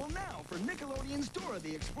available now for Nickelodeon's Dora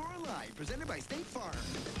the Explorer Live, presented by State Farm.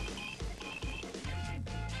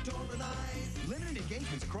 Dora Live. Limited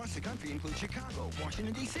engagements across the country include Chicago,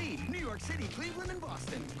 Washington, D.C., New York City, Cleveland, and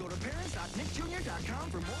Boston. Go to parents.nickjr.com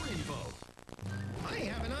for more info. I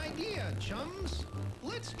have an idea, chums.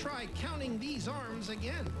 Let's try counting these arms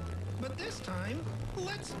again. But this time,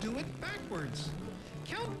 let's do it backwards.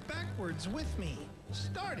 Count backwards with me,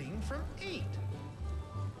 starting from 8.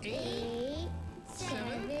 8,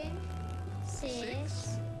 7,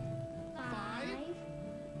 6, 5,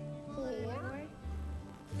 4,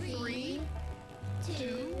 3,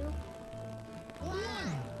 2, 1.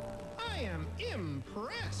 I am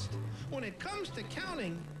impressed. When it comes to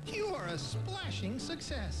counting, you are a splashing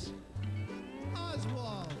success.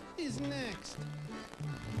 Oswald is next.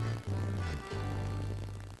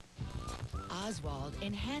 Oswald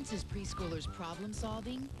enhances preschoolers'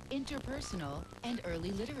 problem-solving, interpersonal, and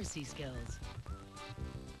early literacy skills.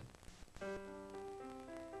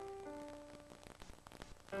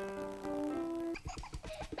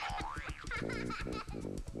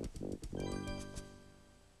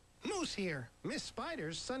 Moose here. Miss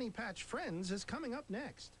Spider's Sunny Patch Friends is coming up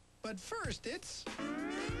next. But first, it's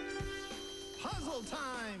puzzle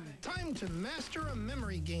time! Time to master a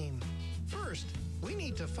memory game. First, we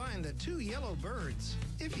need to find the 2 yellow birds.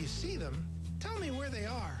 If you see them, Tell me where they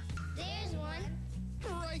are. There's one.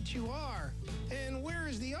 Right you are. And where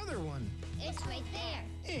is the other one? It's right there.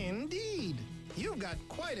 Indeed. You've got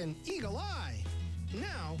quite an eagle eye.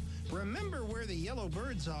 Now, remember where the yellow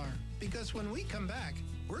birds are, because when we come back,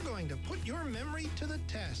 we're going to put your memory to the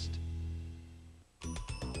test.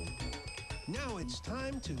 Now it's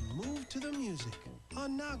time to move to the music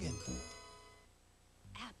on Noggin.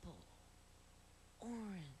 Apple,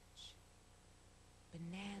 orange,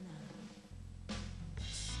 banana,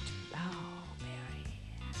 strawberry.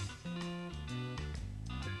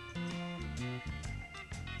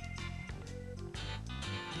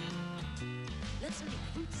 Let's make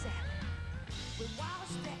fruit salad. We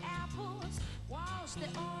wash the apples, wash the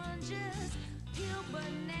oranges, peel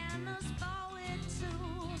bananas for it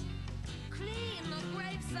too. Clean the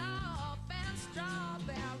grapes off and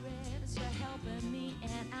strawberries. You're helping me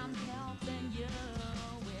and I'm helping you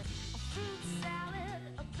with a fruit salad,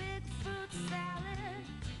 a big fruit salad.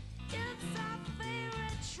 It's our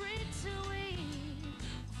favorite treat to eat.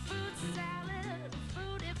 A fruit salad, a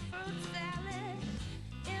fruity fruit salad.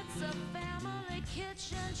 It's a family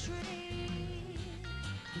kitchen treat.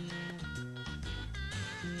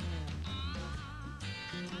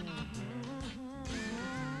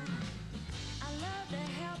 I love to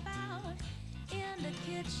help out in the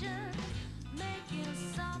kitchen, making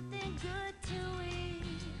something good to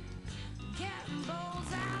eat. Getting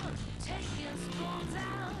bowls out, taking spoons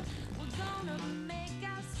out. We're gonna make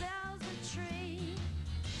ourselves a treat.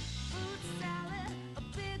 Fruit salad, a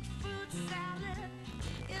big fruit salad.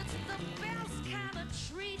 It's the best kind of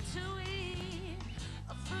treat to eat.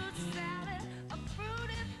 A fruit salad, a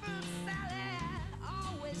fruity fruit salad.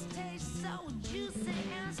 Always tastes so juicy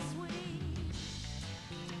and sweet.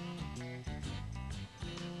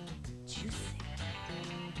 Juicy.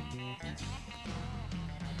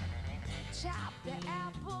 Chop the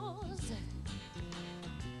apples,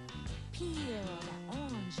 peel the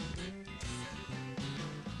oranges,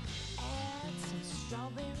 add some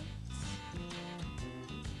strawberries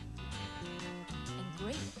and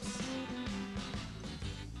grapes.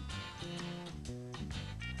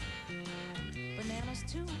 Bananas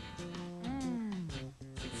too.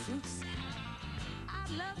 Fruit salad.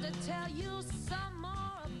 I'd love to tell you some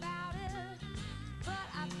more about it, but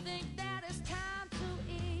I think that it's time to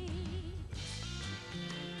eat.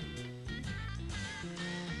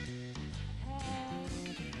 Hey.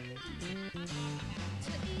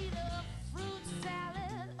 To eat a fruit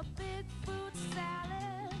salad, a big fruit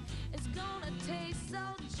salad, it's gonna taste so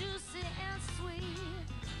juicy and sweet.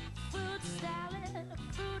 Fruit salad, a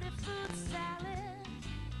fruity fruit salad,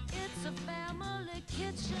 it's a family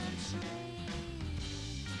kitchen treat.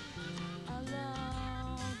 I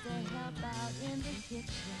love to help out in the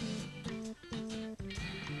kitchen.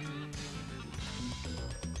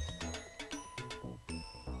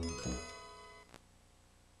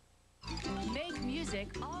 Make music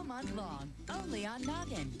all month long, only on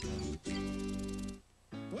Noggin.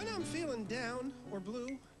 When I'm feeling down or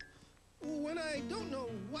blue, when I don't know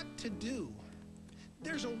what to do,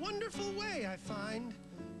 there's a wonderful way I find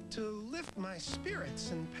to lift my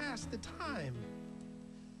spirits and pass the time.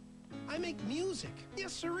 I make music,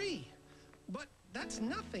 yes sirree, but that's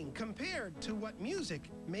nothing compared to what music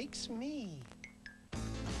makes me.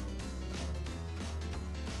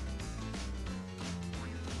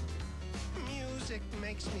 Music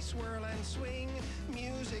makes me swirl and swing.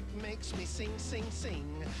 Music makes me sing, sing,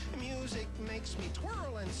 sing. Music makes me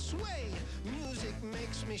twirl and sway. Music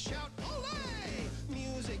makes me shout, olé!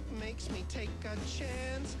 Music makes me take a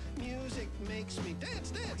chance. Music makes me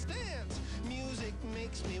dance, dance, dance. Music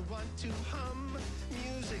makes me want to hum.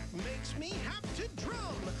 Music makes me have to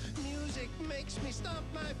drum. Music makes me stomp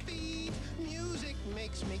my feet. Music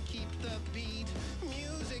makes me keep the beat.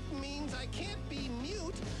 Music means I can't be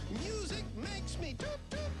mute. Music makes me toot,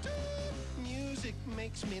 toot, toot. Music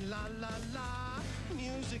makes me la, la, la.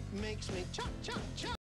 Music makes me cha, cha, cha.